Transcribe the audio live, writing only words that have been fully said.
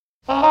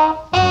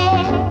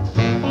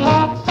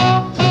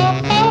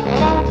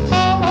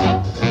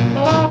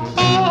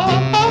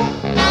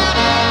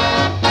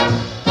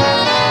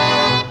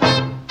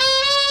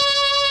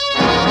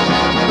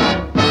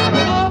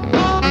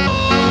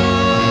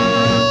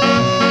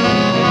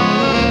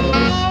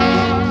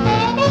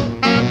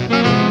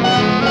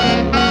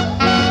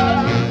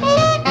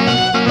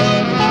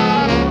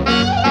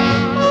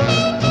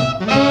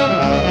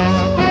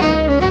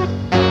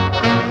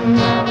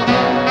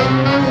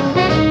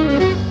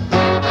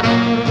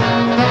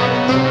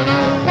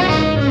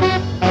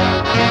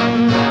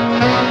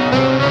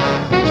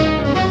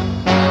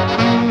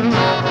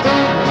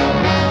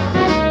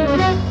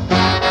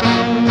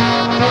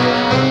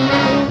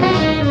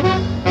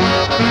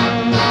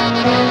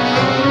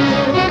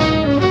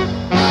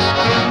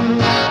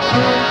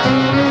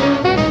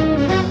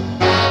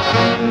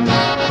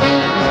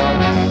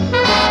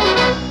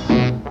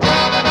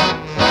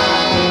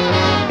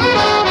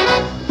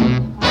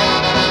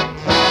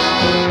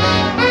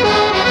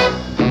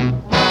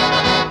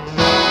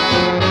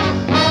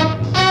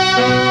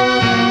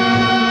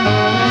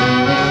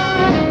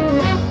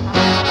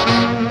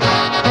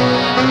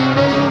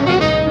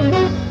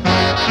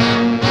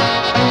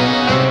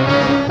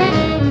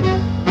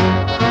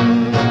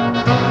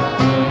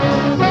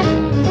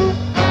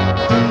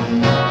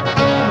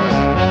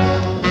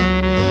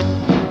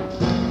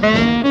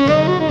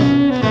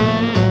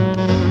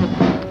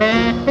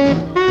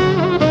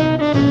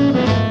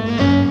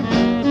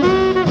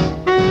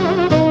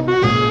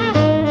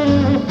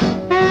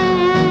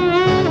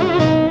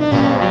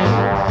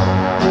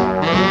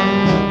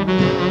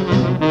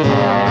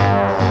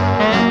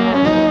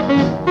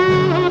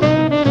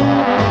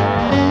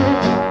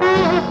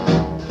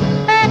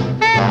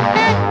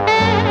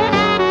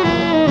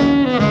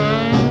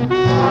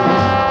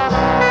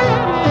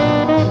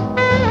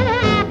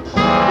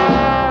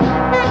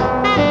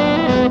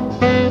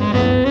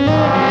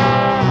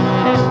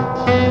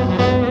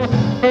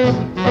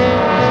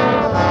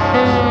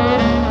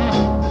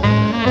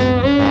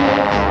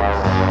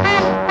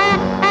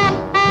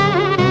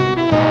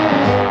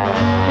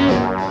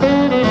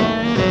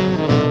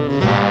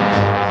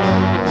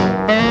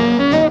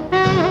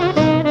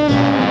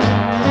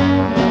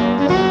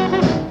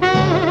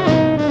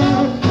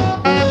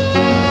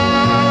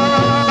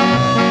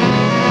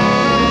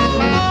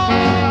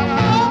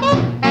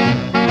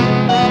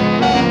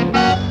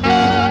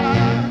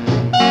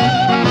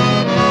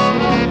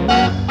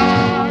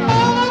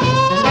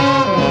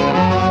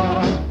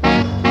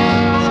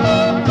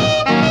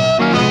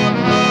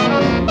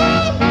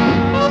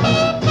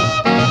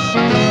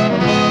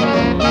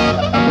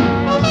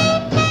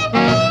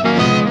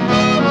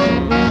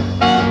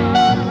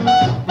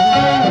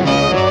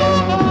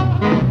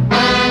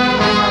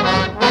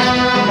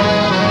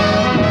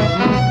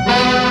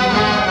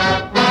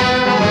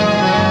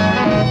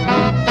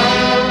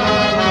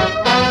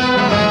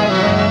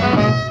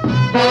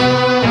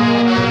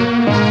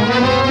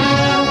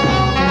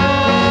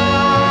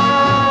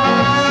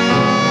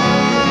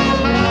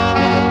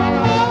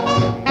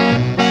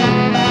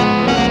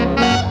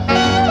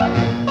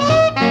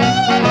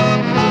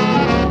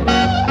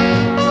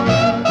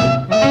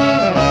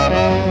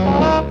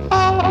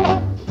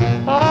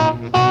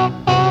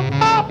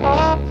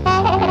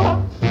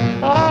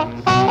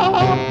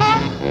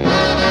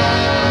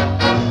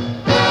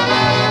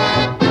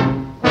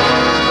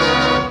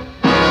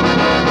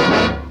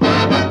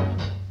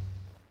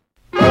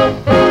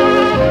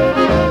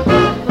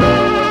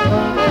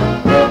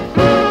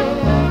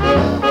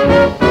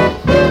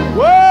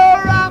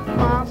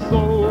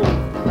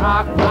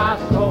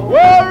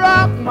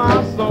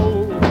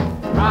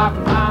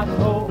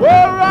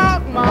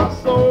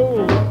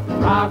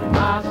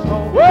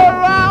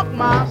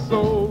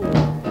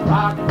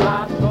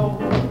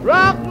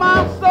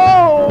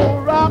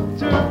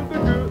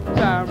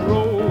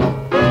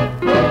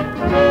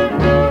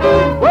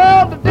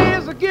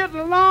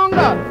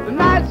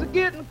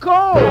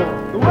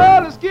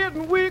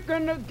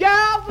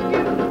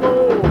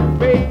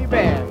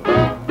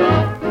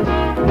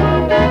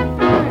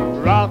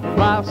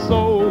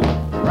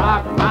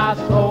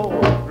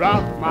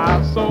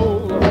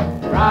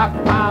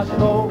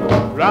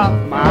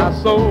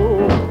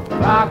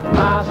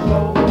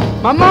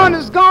My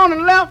money's gone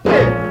and left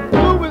me,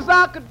 blue as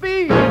I could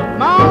be.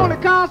 My only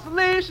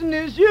consolation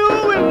is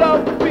you in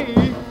love with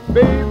me,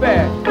 baby.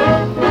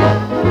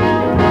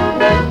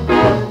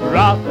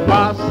 Rock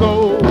my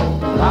soul,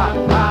 rock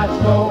my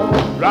soul,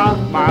 rock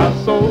my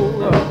soul,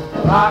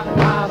 rock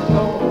my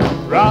soul,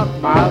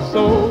 rock my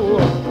soul,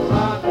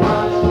 rock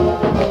my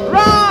soul,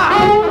 rock,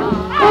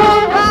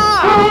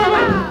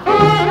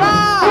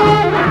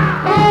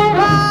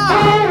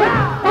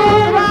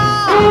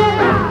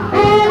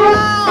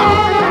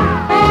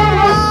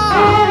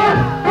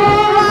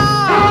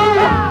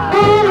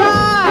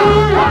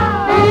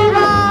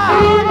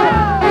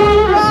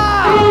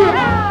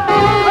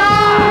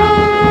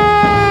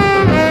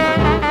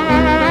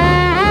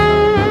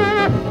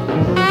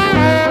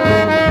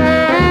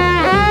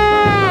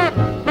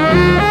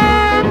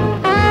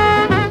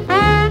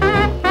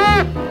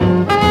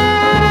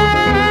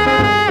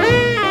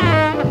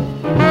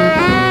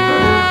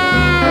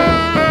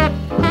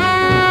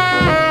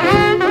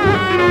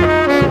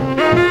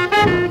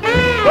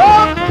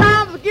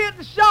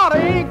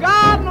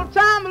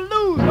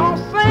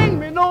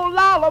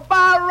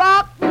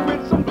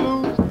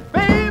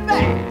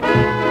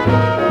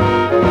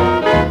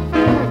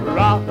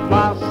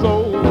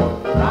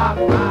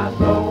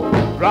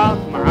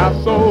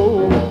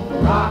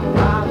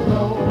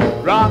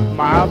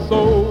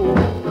 soul.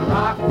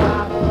 Rock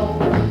my soul.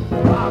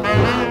 Rock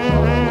my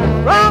soul.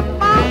 Rock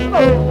my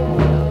soul.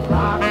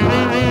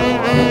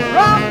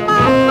 Rock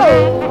my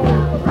soul.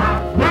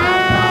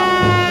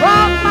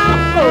 Rock my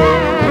soul. Rock my soul.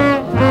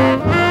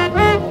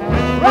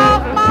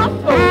 Rock my soul. Rock my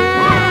soul.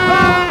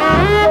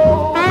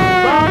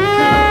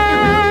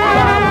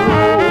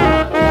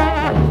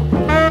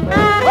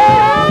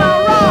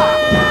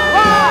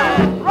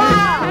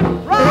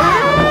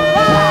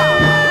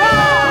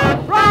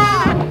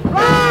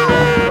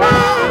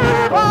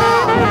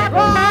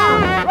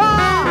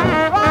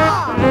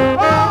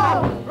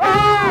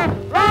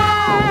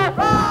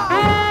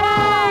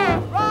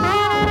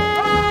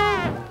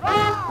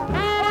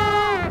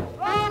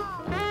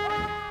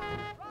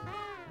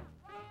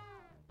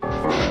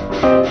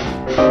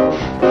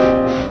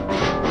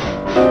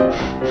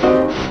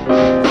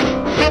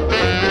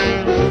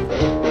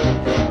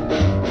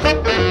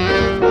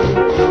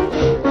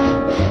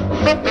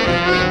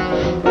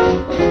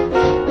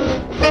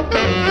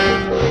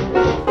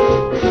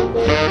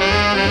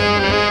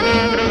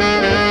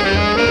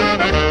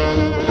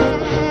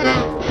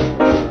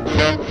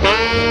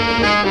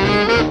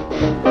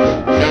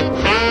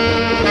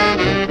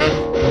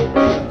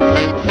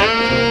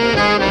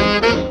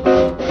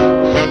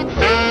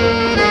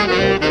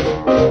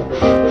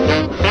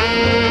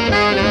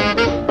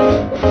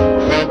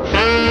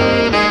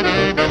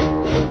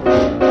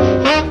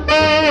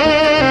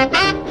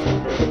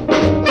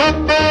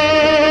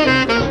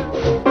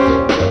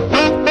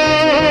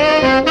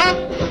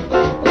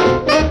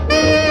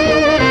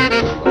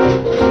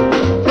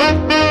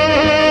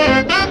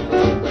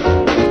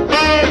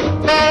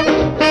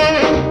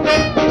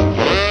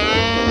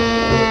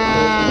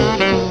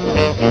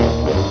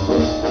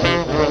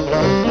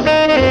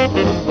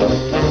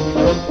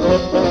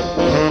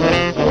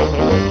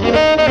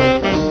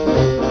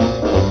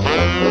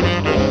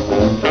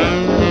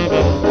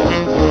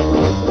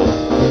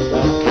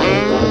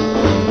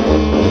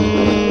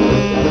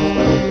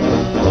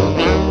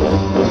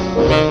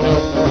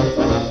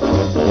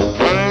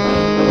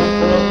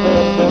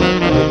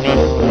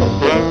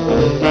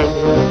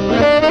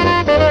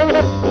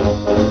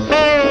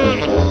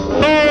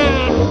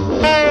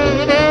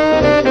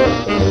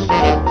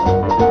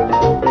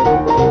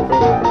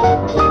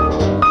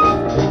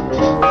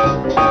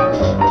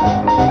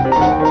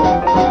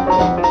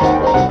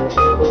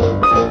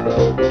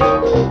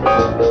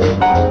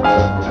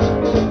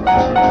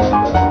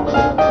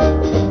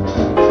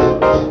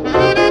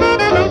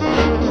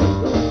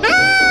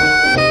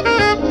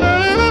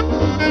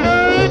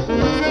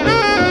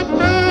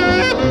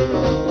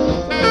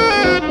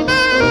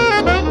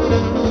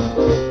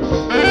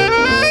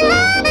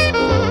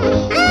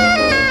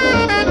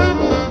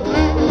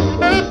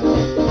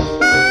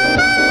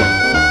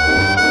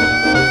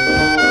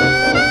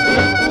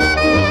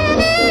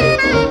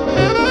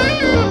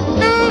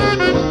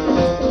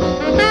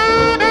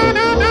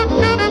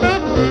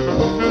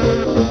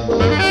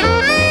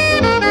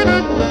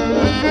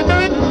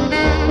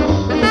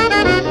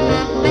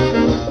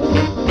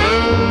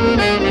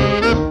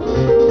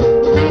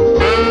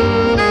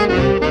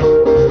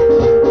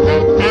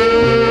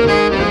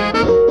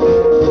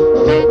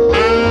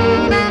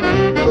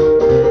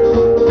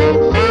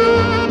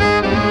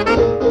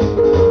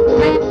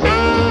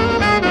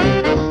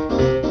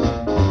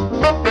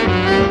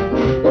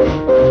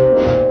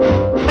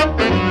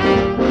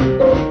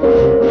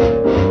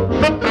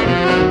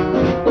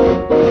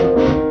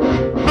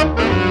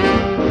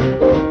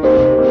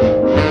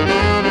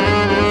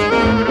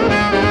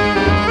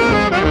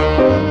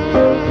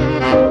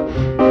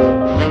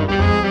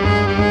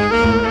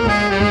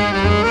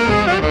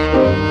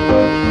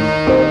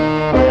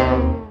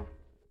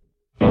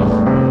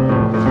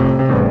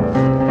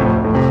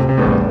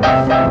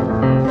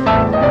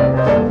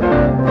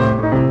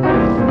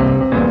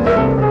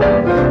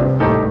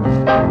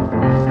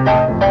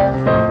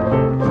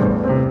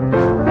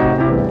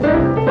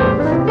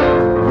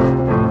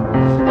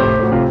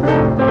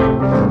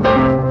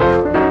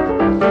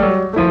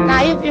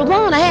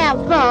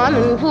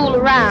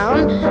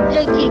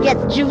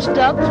 Juiced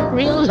up,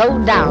 real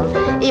low down.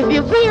 If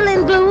you're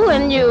feeling blue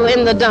and you're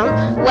in the dump,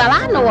 well,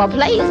 I know a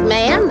place,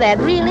 man, that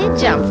really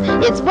jumps.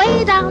 It's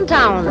way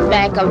downtown,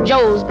 back of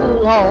Joe's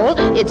Pool Hall.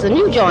 It's a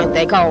new joint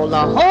they call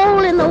the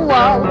Hole in the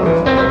Wall.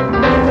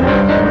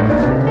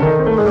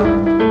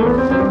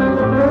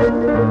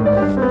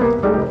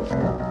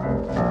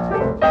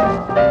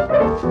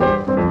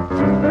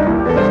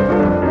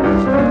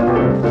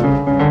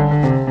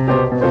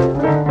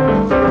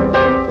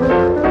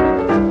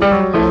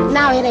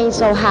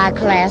 So high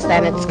class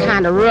and it's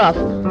kind of rough.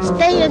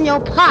 Stay in your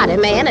party,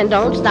 man, and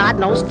don't start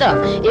no stuff.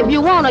 If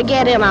you want to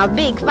get in a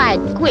big fight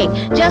quick,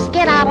 just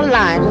get out of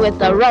line with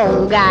the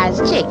wrong guy's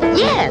chick.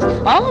 Yes,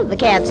 all the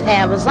cats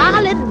have a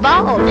solid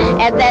ball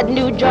at that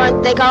new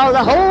joint they call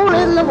the Hole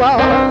in the Wall.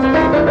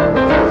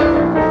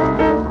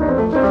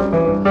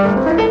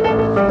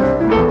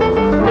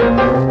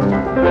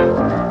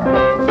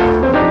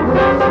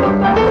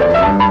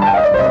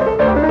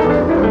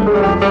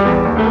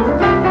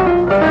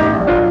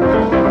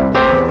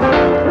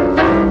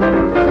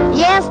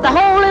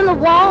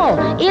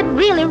 it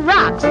really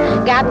rocks.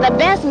 Got the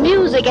best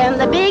music and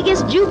the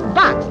biggest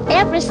jukebox.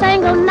 Every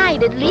single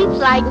night it leaps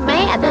like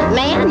mad.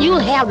 Man, you'll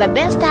have the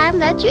best time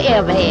that you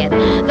ever had.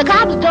 The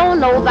cops don't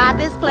know about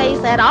this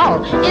place at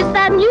all. It's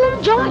that new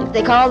joint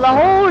they call the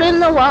hole in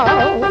the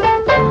wall.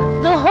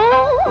 The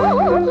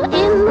hole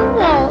in the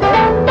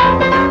wall.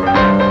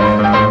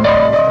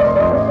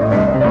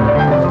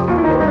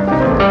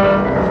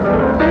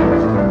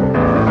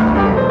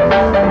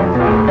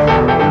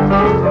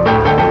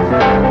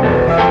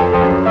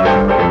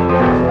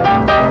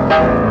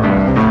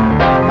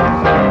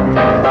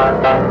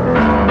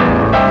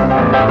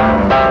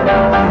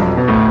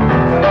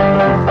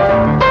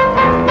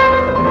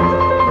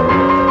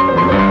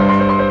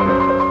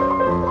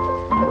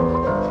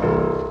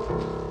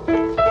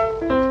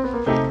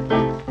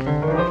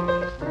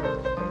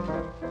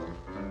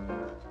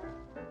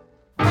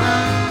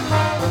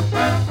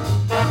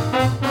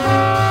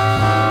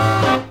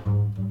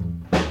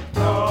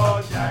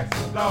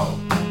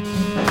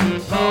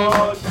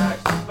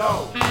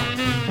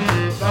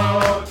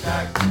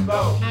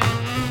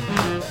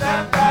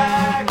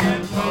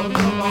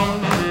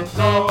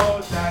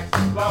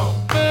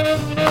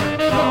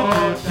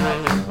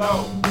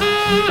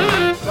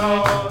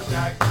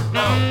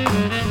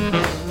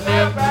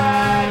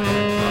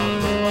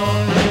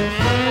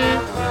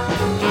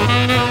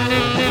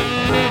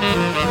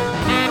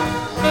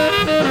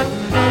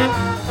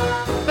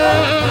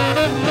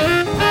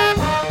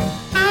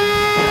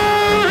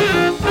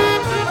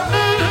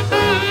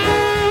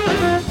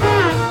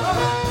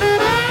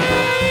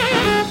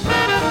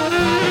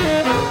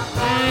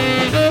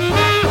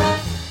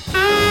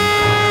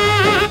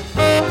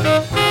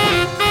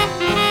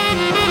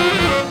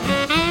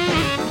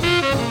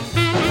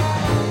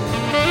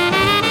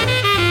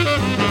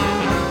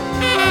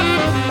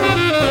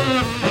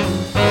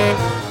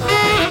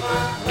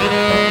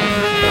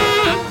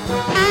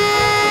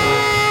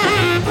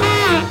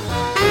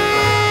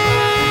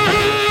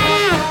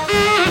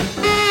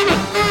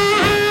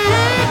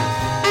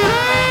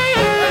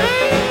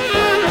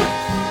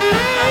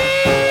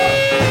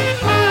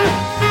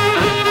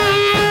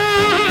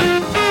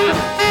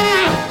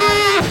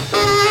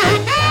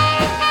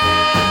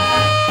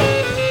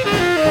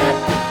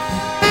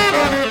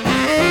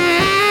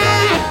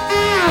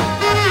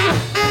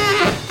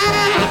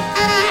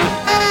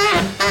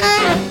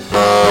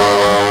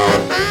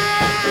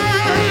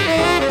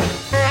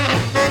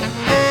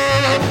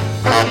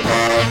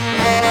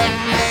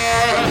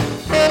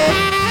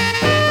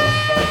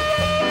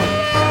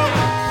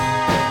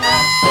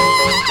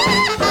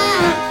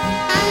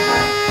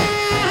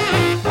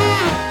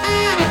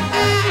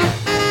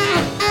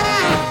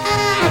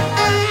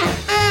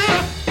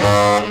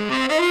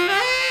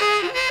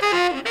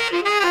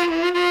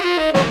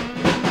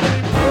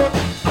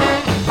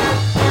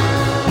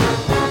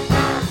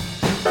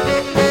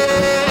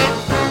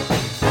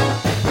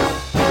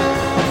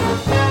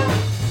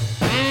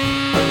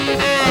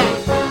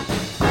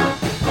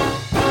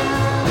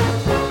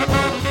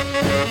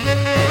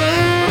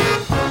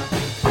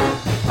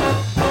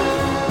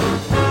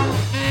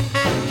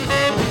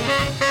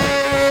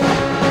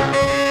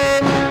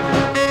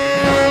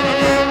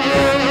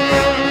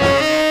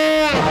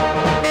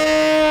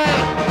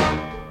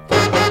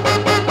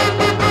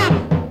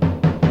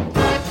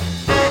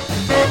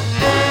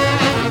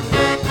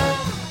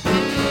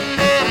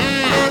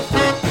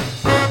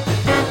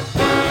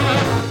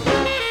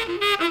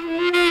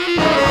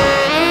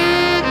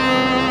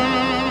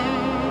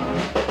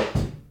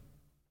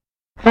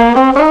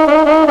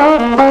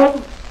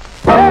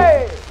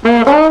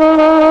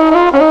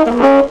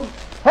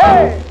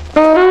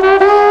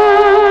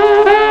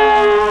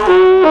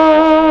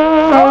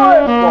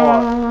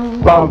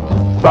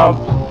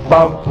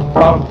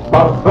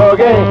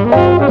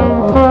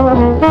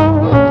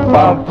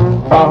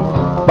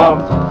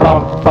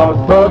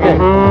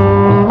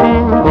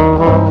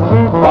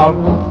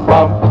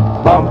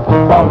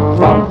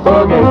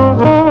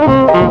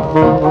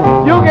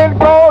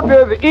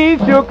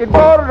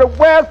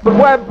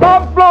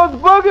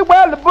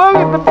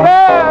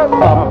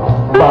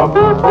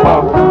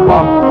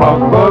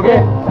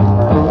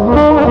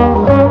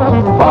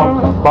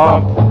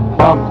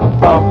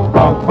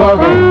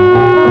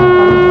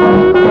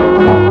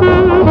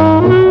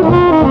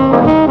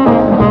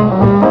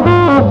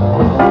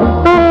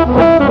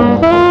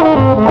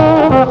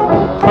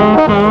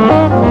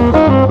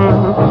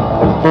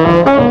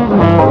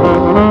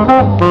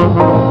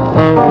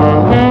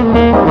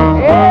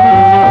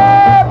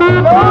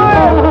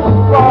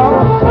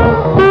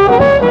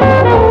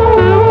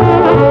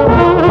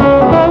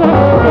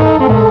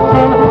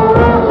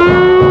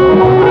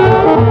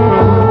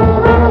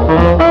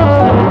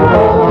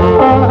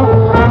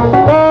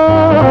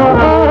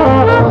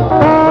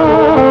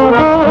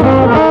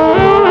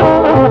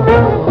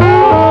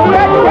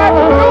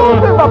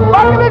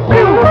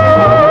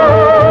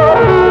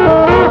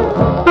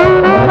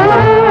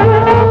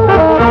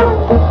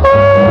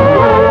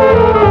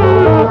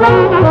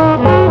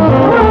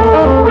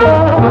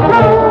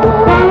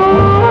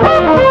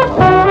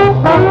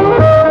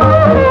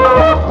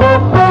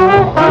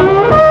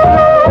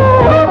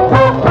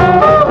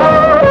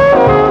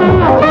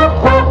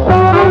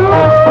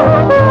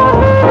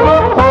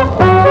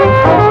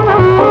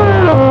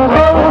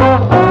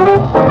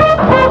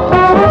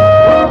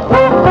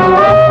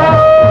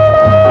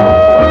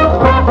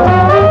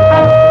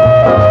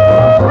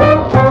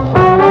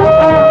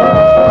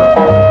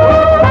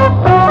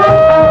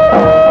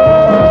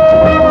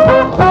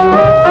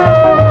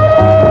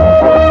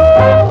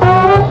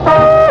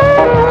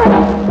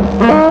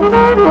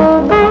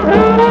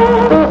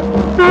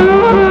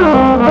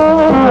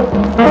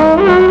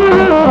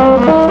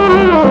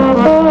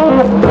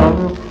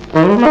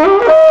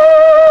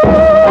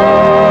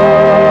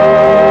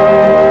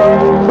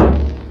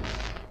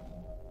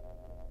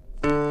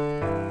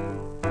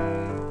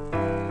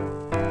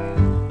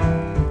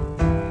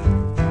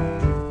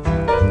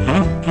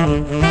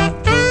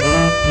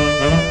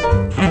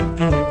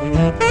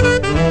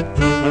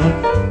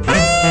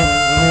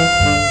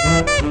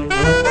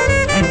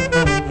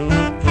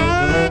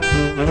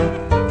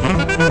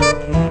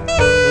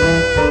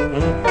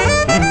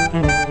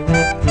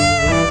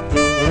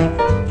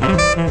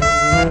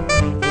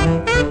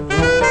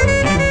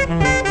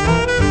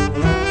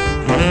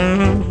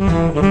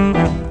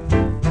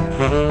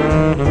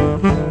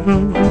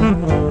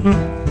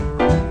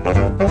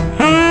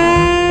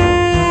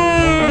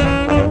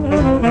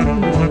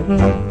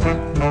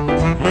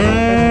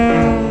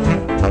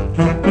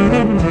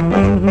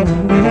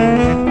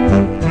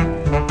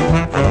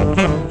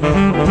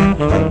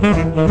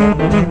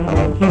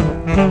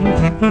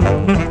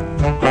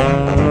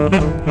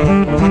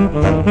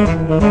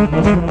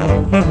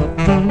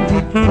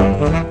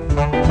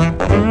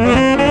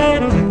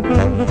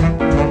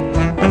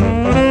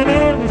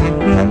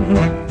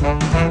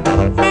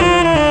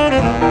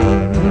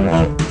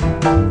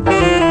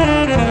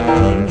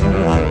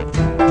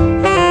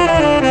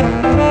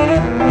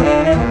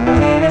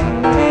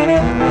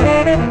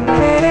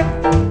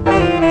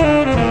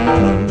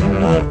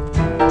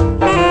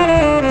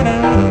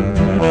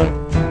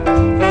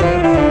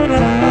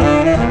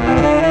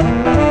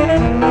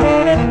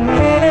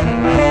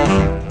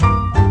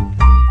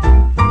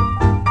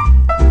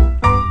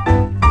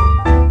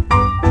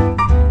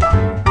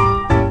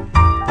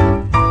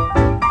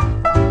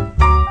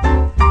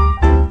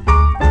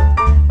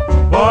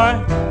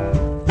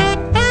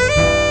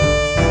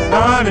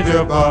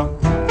 for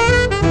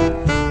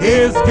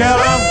his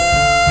killer.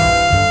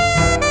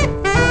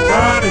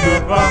 Kind of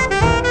good for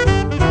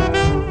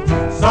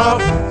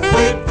soft,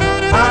 sweet,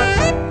 hot,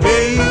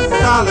 big,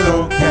 solid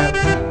old cat.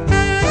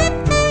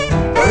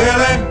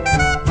 Really?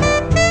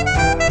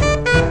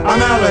 I'm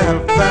mellow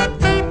and fat.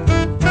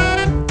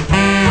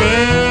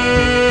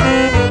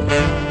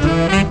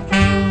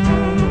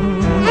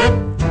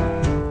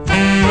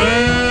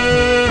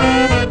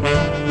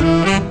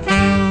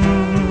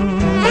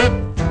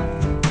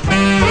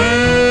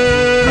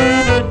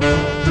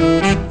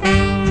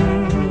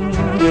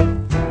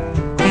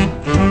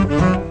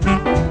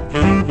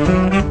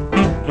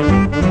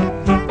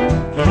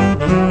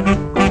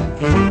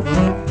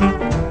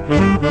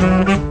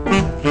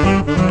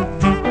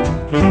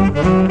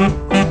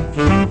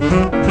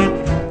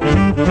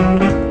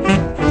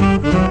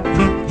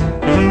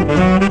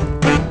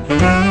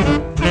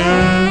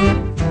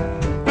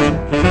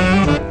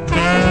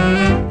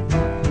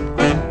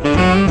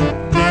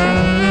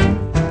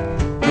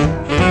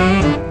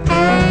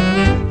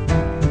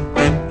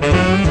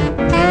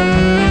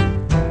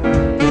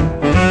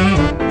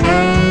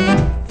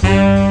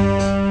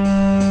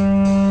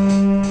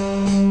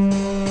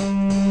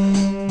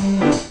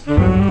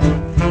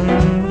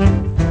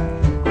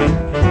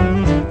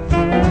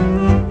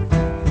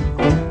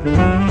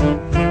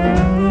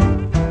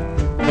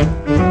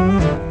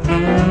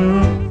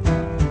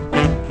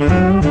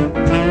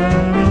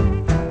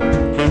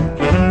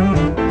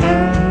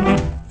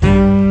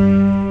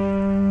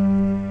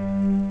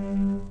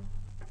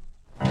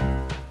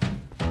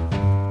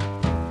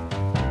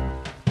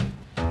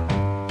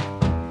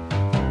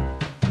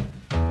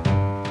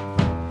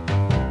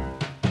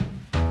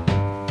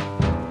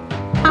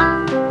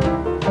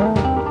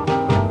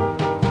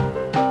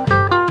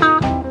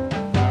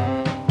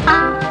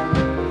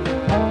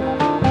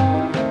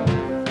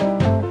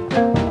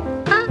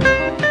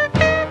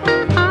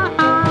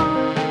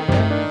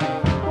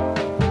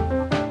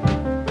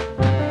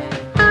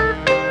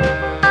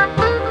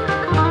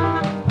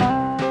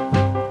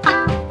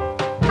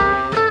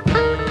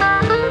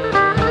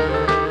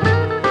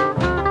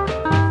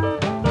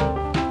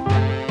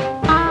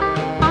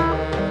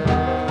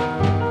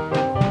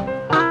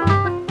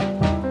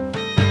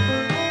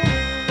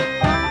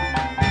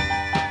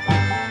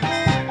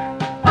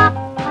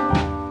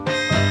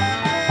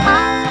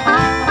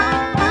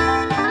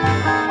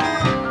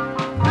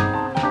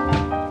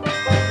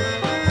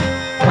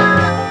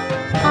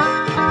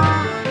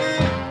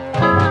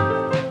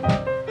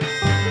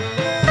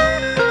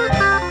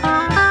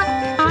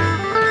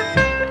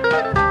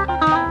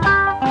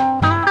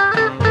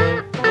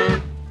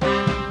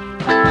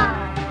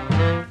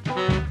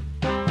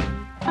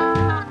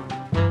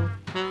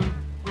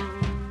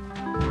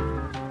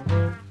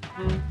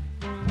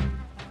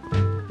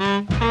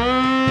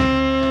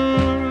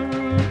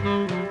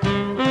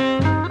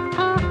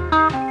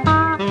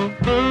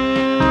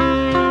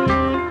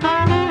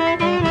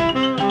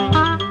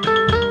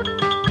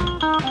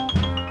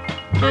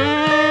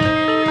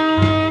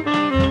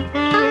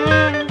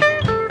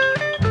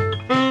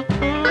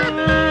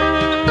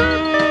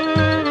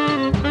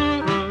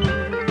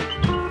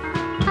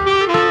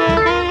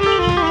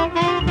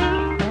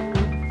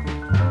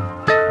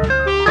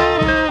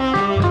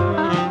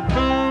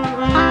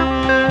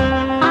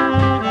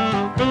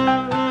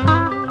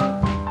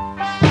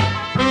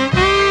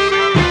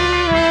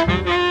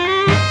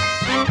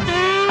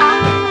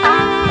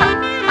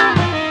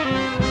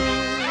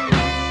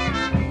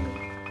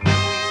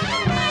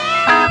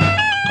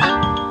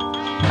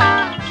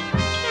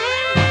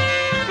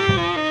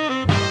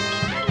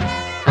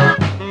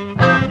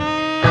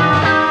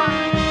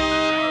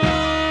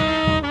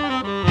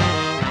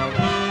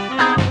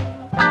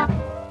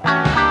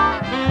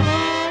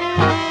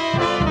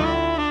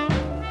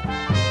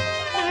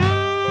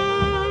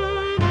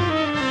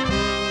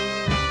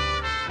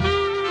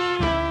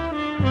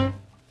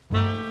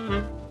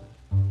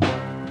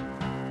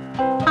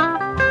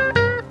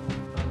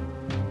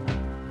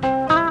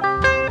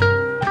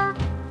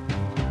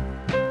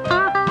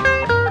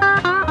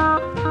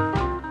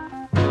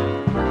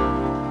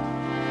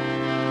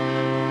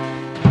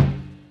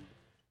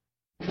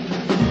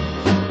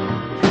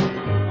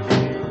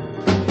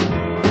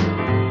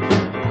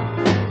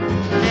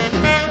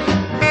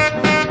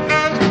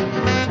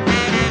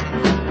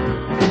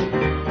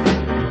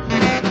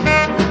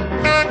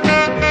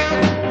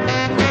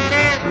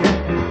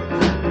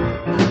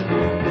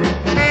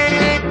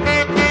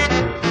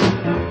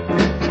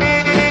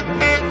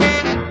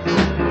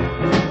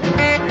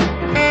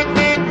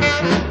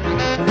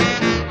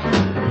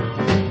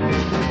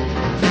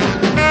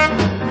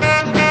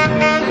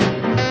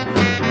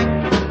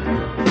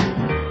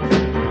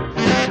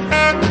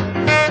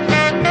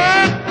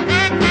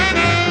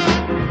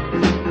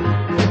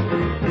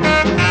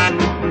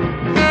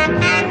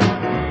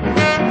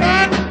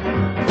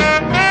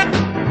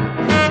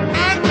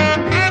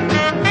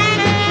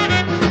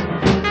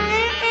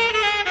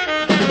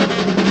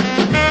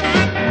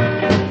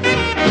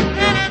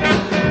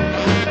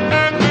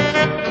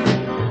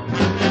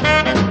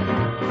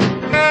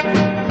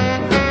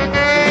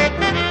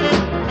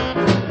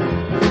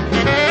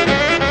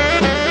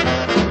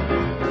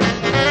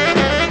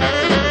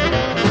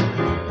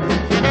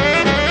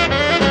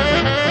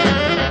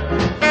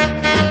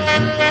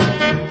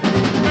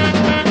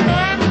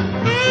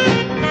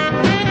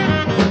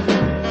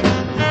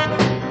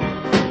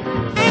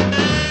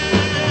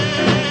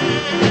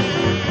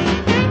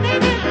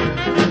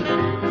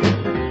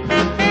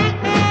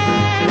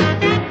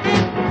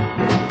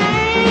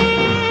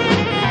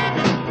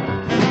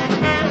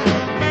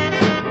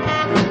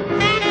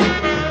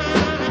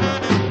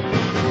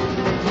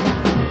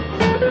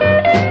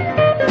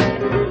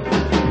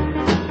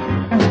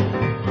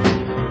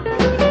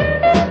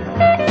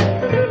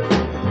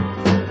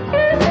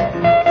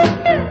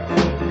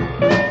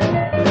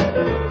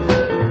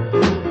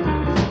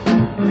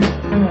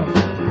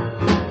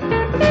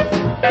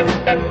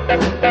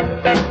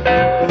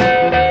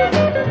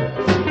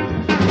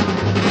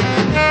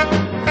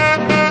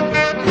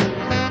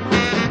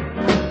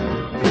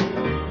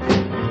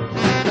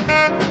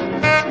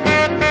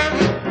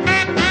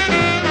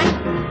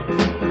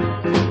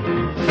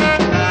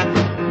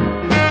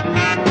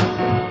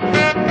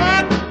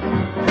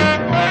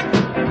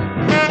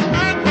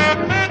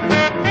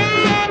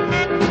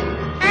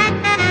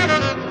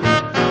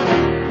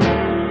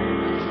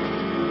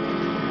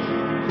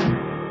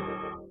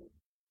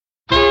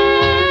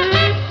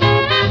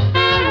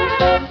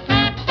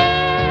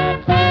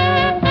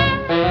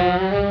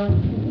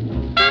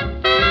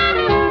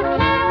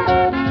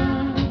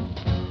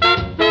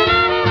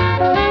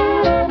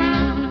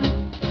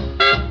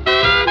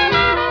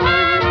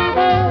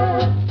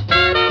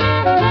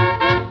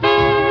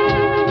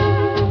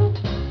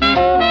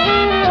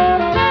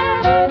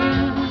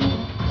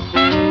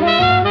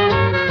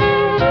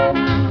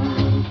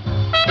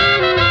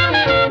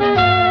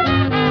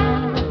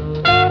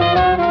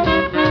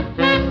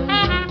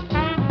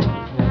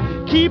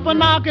 Keep a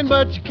knocking,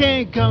 but you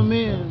can't come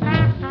in.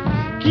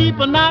 Keep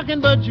a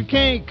knocking, but you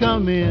can't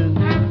come in.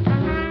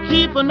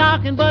 Keep a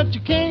knocking, but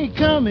you can't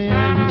come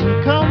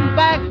in. Come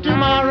back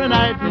tomorrow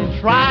night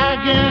and try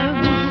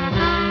again.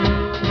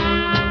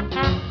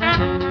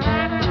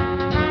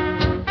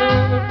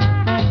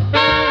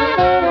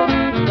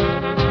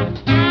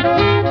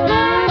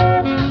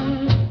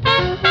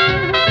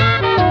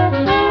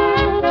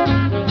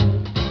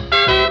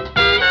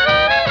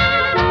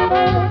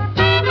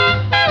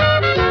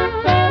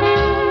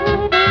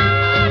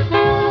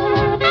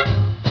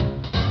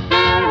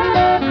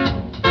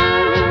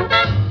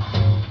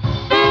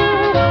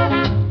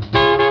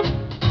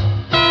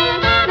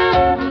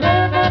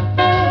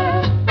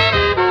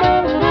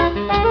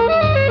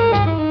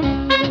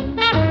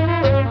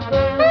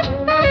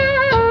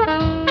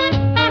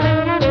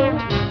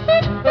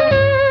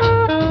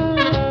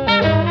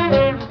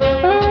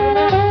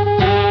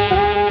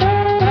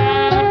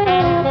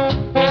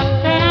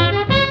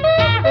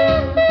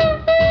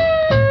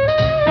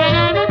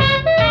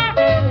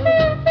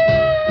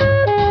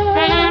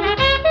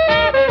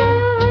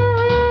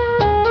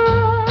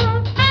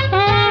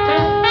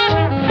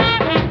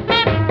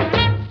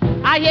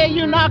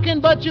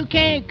 But you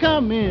can't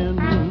come in.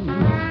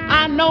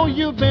 I know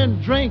you've been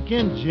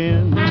drinking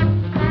gin.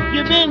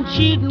 You've been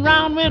cheating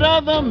around with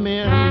other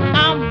men.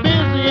 I'm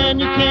busy and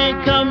you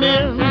can't come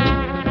in.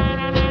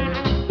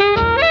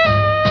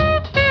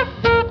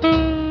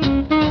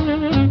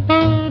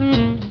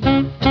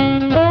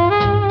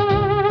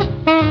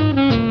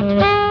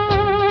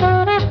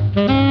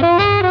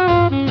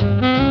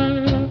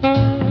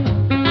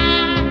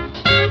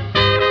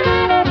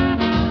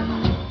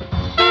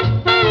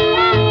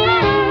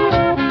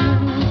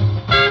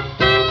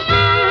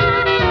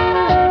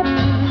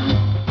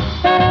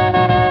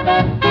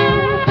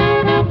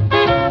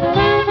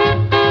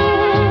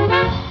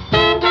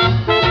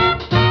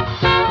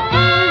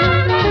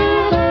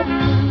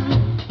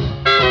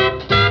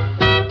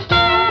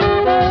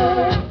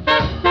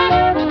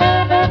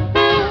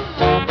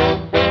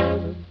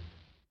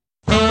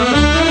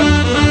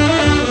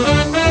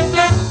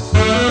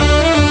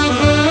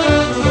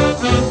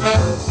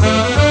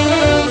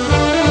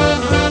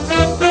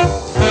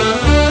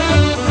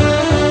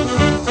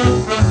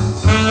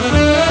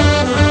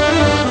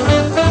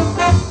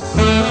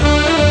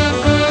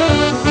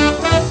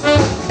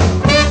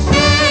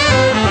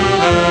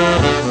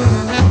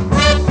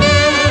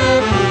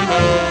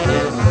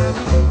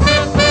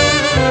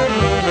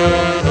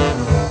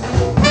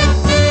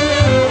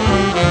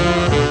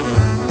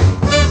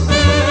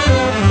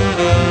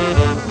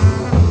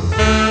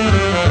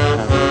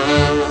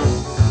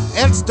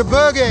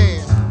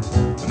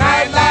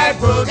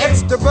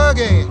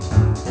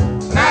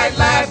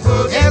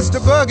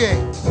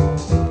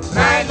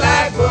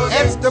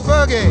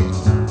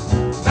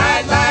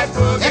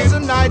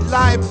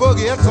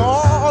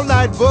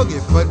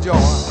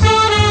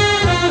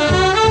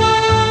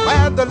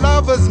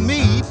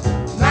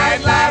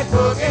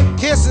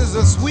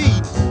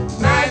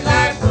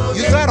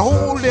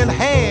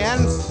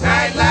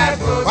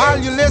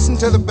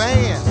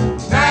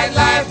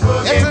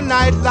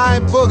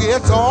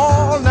 It's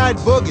all night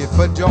boogie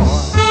for joy.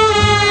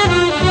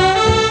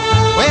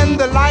 When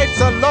the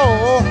lights are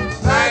low,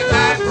 night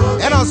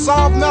boogie, and a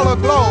soft mellow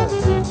glow,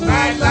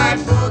 night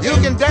boogie,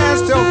 you can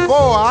dance till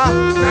 4.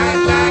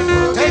 Night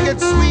boogie, take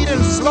it sweet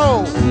and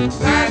slow.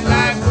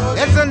 Night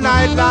boogie, it's a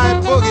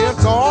night boogie.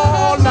 It's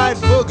all night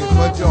boogie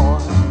for joy.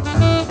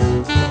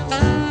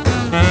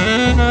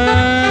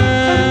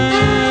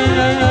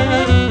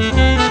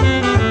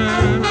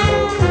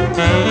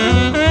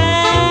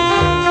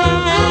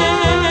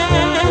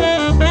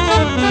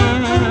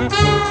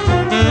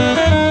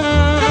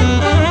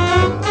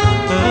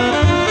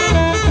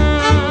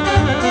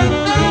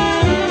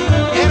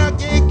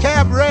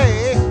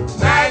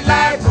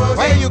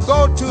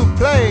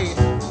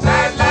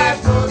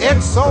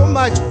 So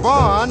much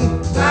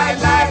fun,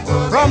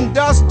 from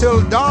dusk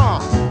till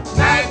dawn.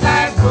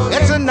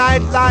 It's a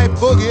nightlife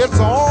boogie, it's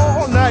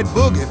all night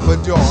boogie for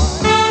joy.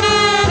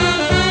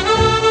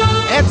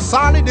 It's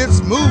solid,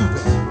 it's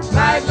moving.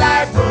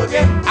 Nightlife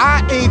boogie,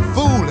 I ain't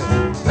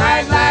fooling.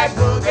 Nightlife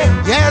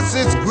boogie, yes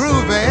it's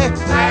groovy.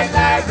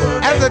 Nightlife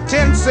boogie, as a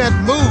 10-cent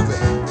movie.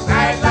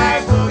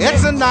 Nightlife boogie,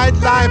 it's a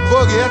nightlife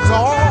boogie, it's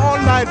all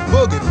night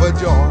boogie for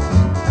joy.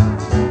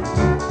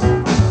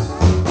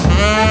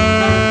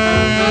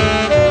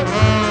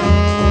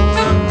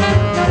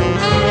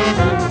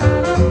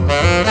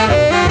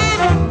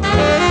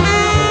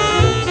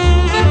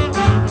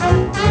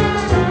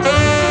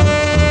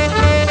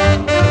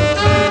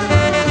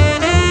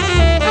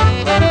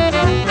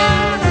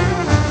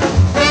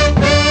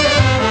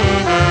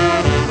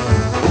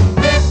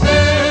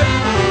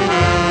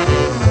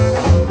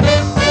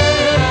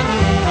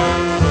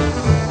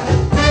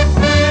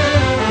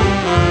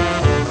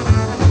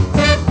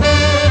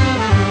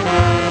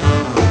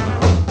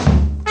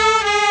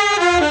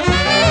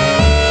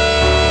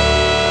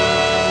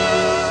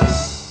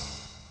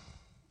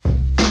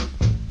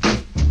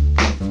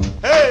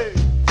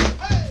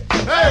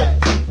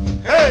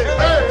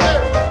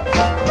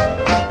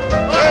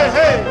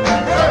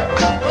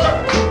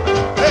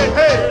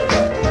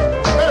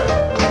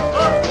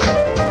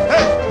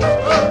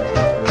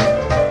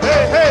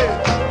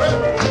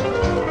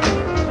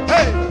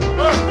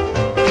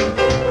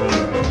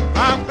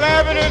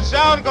 and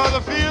shouting 'cause I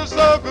feel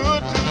so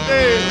good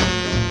today.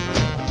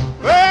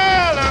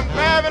 Well, I'm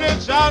clapping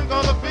and shouting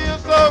 'cause I feel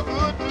so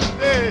good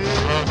today.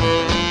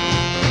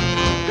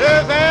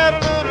 Just had a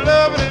little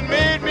love and it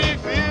made me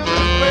feel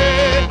this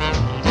way.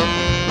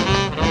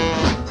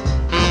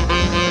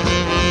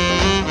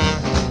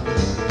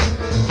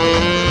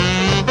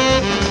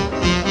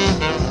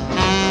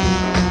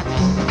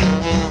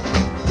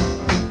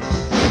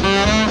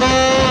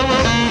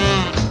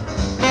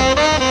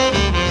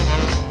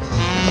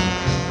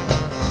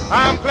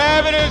 I'm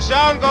clapping and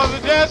shouting 'cause I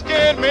just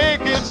can't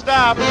make it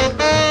stop.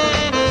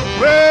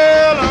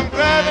 Well, I'm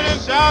clapping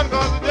and shouting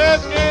 'cause I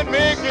just can't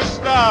make it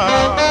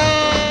stop.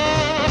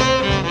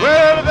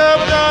 Well, the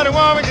double Johnny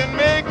woman can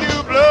make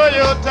you blow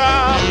your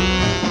top.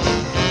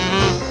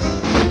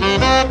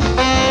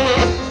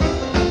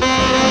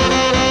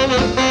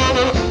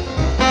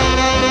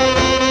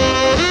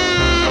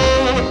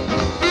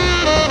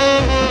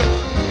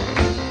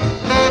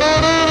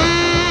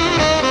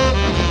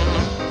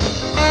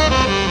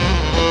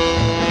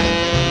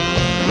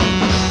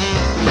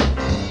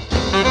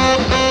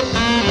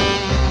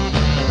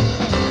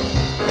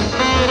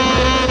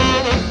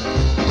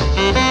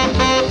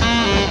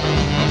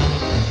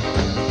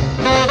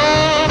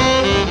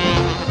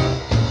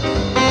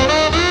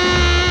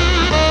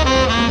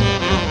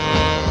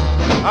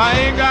 I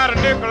ain't got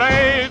a nickel, I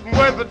ain't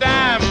worth a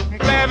dime. I'm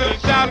clapping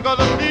and shouting 'cause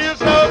I feel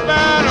so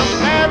fine. I'm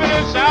clapping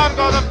and shouting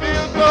 'cause I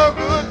feel so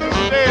good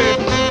today.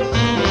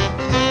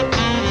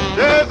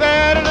 Just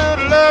had a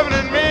little love and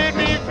it made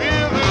me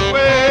feel this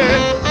way.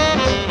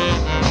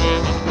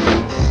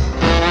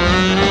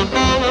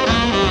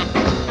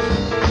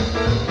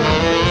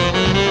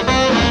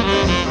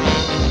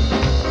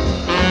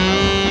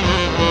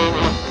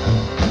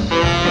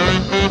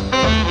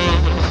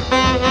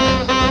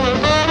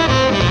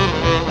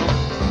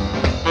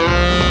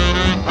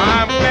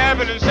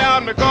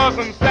 Because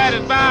I'm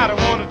satisfied, I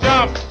wanna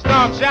jump,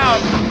 stomp, shout,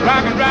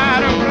 rock and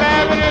ride. I'm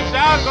clapping and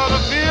shouting 'cause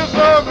I feel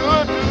so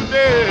good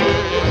today.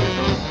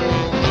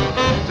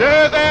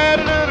 Just had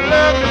a little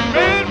love that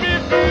made me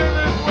feel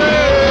this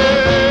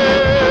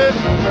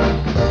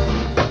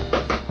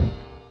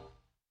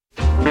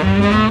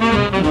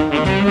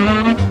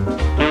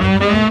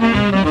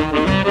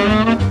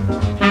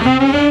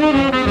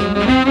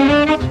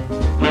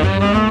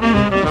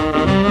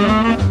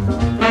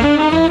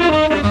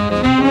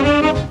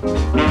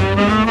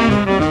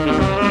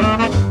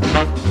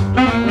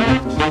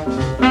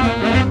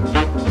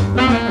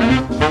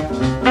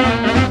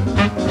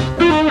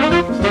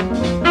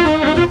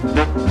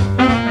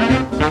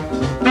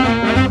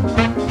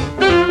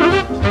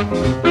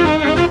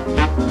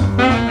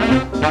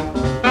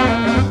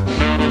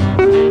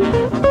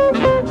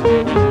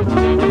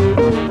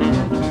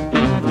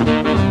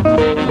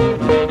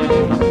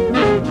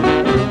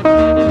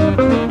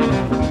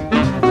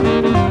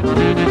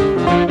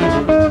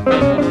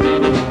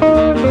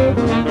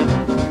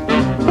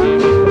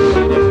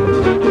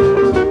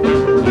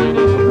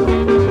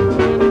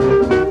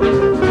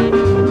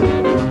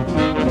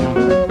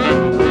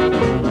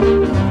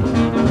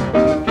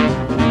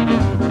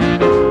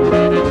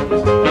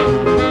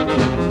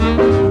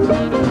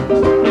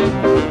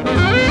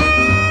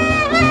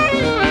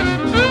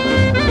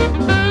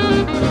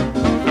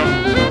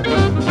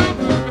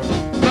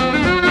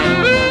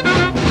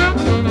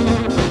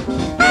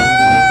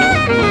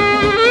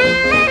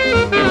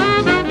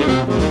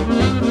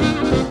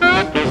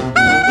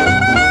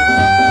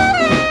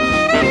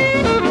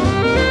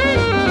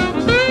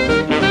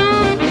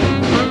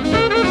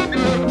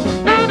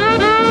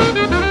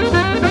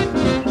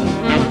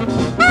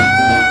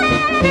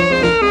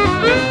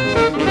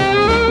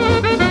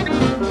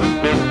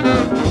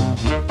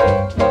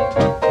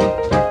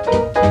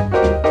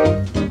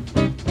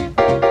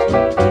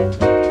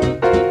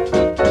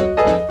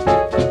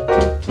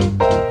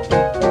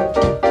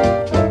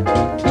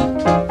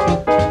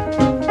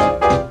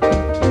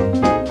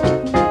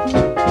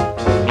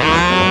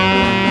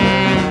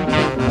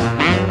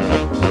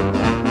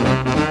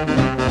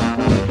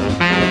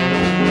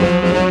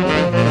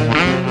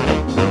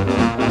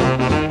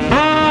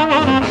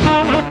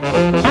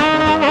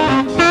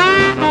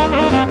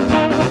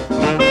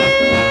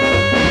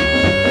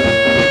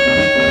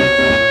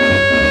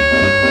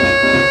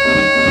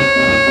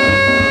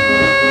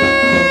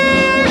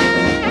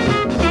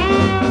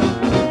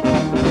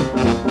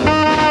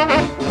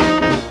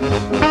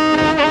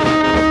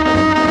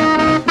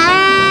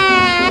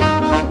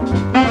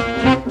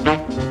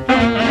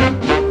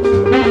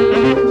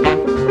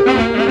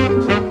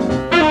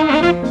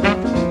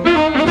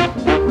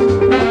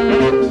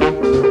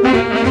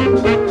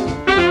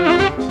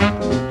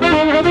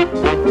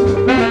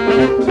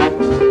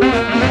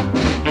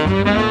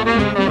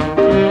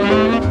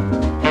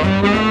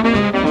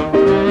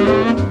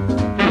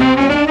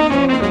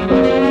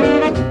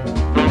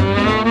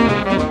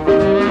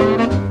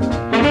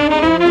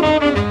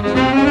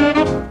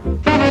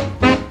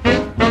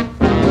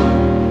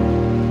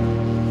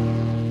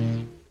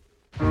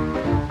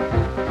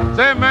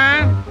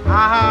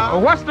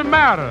What's the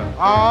matter?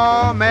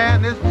 Oh,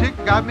 man, this chick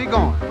got me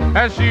going.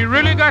 Has she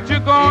really got you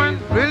going?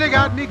 She's really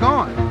got me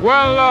going.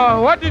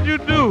 Well, what did you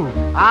do?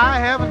 I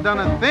haven't done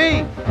a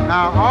thing.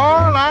 Now,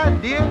 all I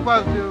did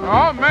was to...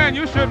 Oh, man,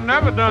 you should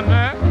never done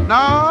that.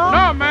 No?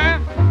 No,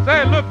 man.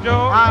 Say, look,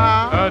 Joe.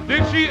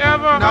 Did she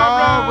ever...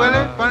 No,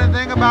 Willie, funny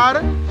thing about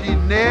it, she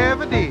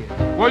never did.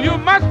 Well, you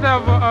must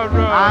have...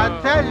 I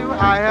tell you,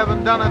 I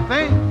haven't done a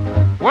thing.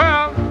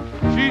 Well,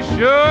 she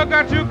sure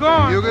got you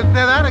going. You can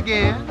say that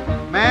again.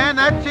 Man,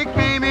 that chick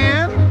came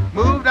in,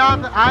 moved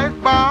out the ice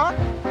box,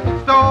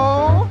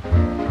 stove,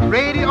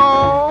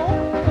 radio,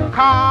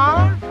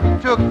 car,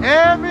 took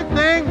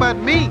everything but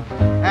me.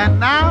 And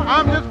now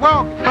I'm just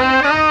walking.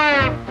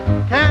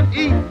 Can't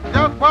eat,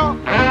 just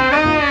walking.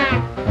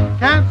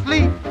 Can't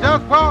sleep,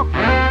 just walking.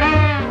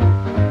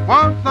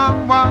 Want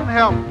someone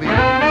help me?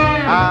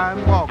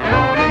 I'm walking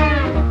all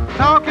day.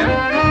 Talking,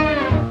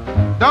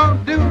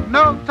 don't do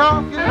no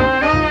talking.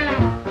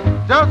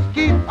 Just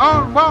keep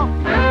on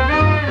walking.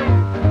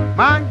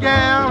 My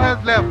gal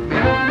has left me.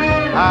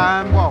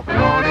 I'm walking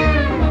all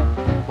day.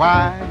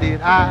 Why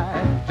did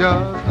I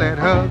just let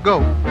her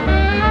go?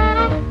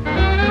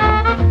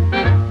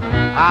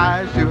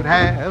 I should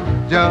have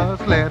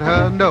just let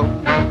her know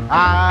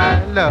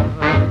I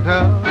loved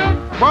her.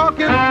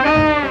 Walking,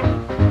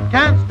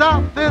 can't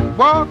stop this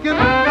walking.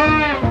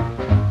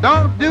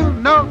 Don't do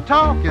no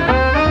talking.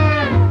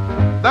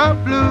 The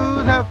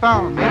blues have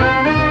found me.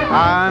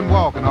 I'm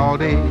walking all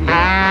day.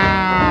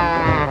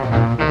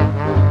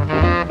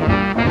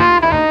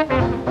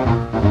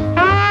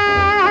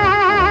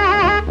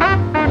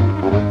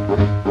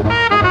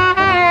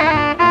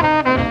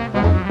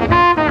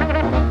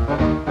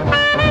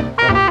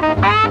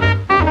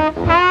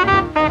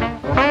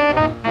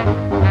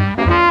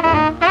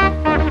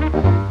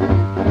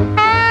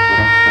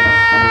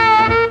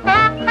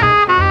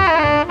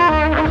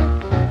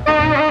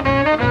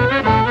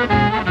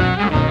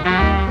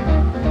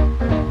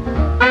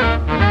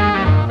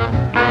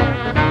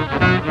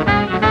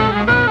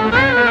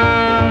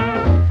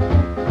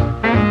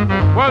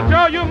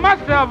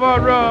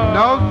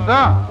 No,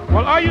 sir.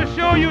 Well, are you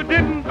sure you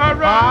didn't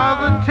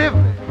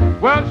Positively.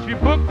 Well, she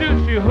booked you,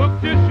 she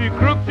hooked you, she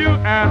crooked you,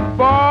 and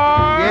boy...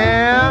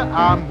 Yeah,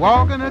 I'm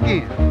walking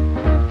again.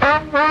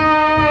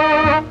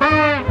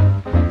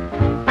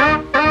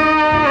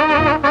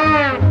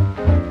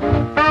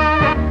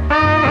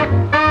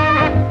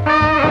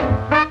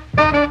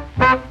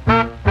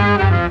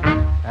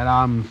 And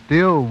I'm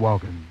still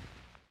walking.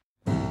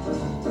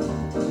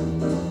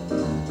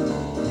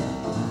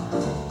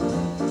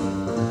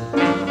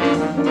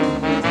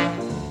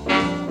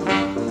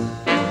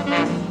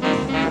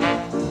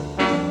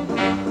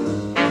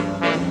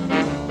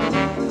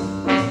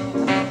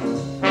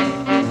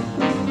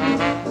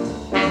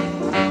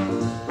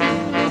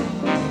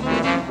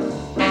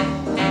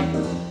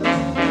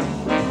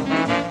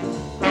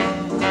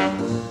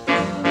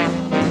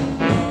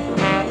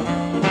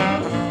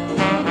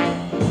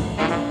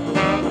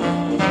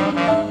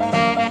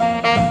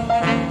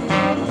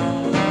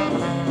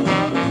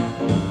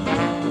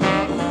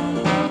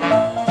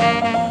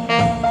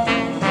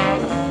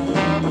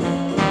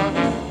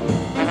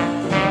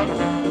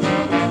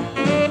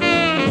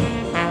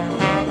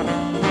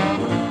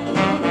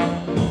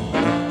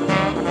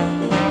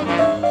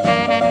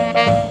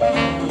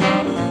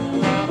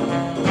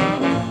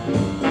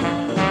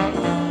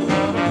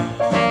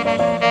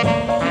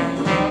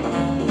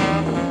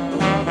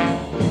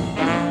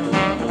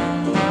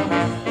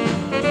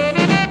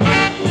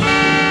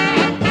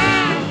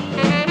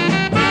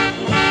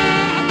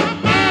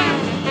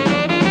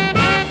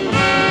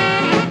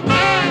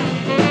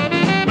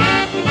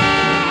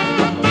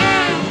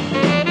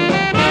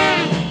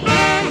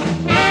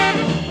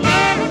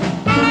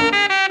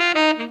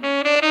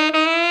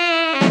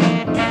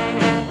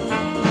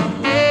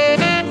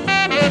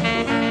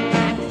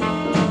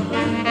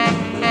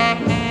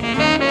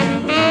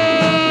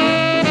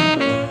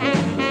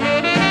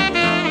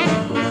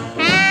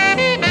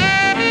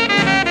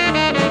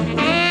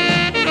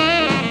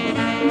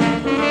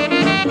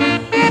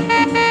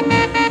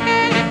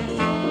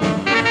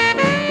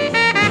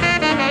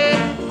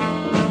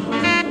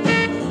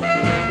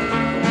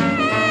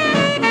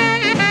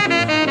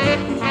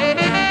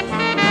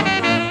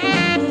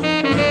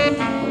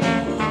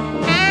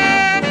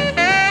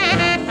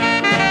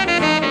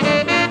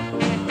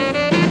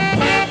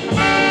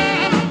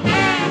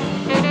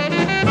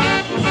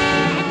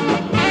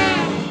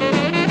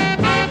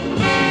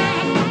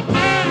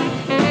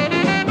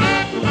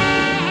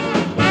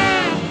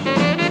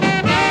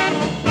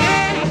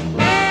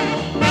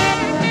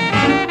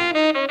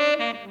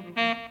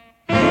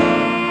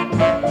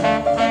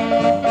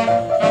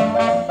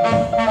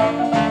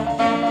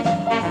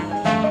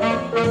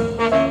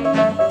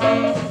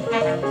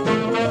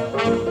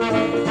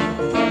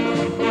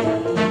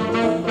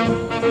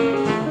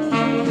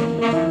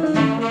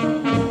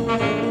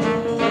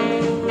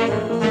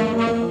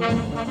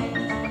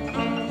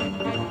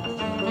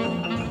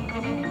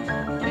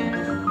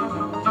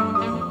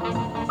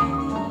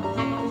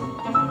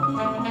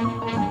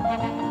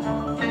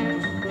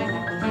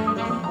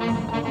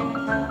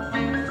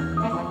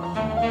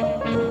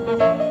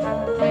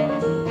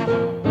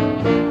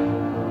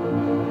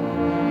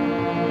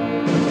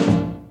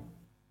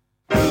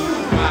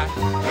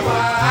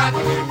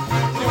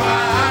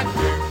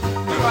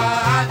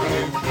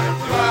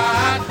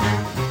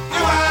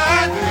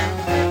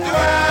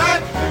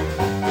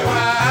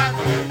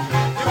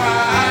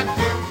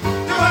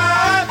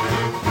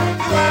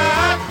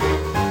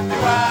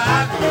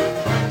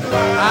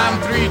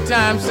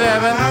 times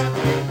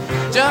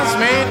 7 just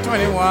made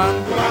 21.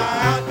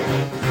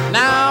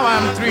 Now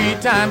I'm 3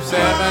 times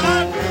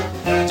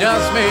 7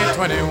 just made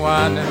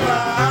 21.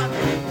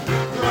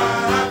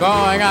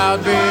 Going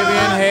out, baby,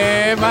 and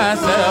have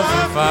myself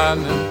some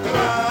fun.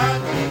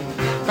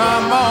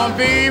 Come on,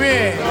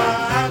 baby,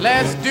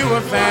 let's do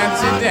a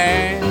fancy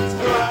dance.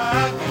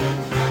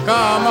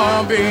 Come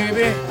on,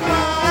 baby,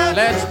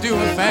 let's do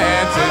a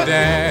fancy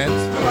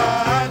dance.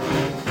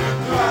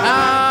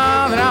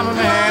 Now that I'm a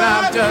man,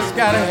 I've just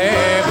gotta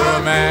have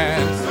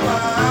romance.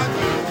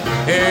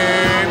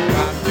 Hey,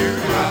 bop doo,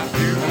 bop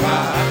doo,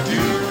 bop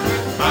doo,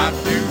 bop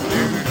doo,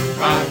 doo,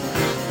 bop,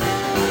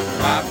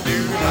 bop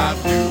doo, bop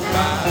doo,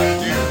 bop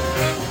doo,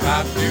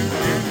 bop doo,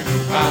 doo,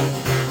 bop,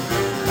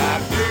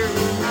 bop doo,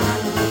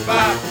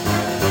 bop,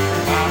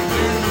 bop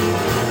doo,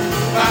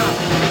 bop.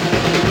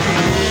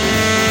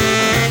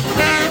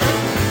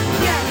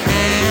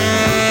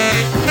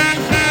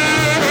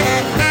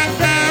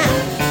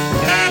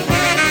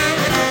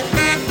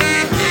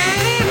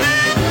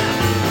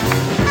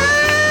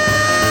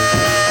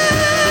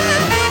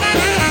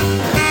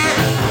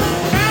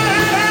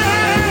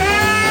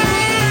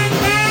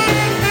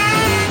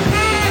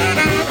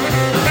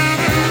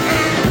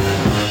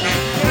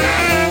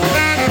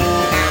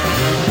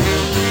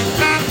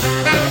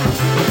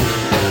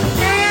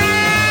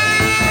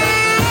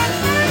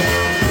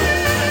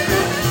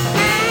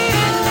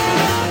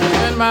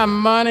 My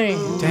money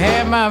to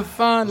have my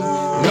fun.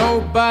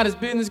 Nobody's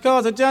business,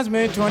 cause I just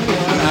made 21.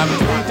 I'm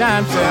 3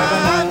 times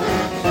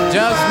 7,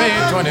 just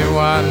made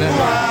 21.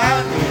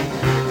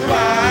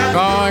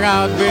 Going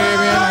out,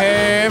 baby, and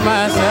have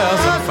myself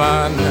some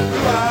fun.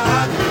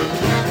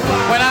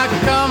 When I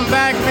come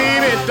back,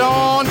 baby,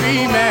 don't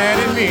be mad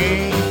at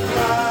me.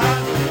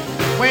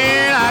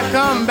 When I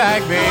come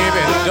back,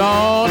 baby,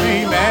 don't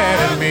be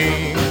mad at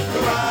me.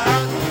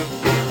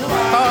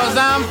 Cause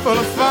I'm full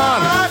of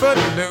fun,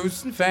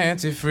 footloose and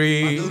fancy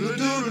free.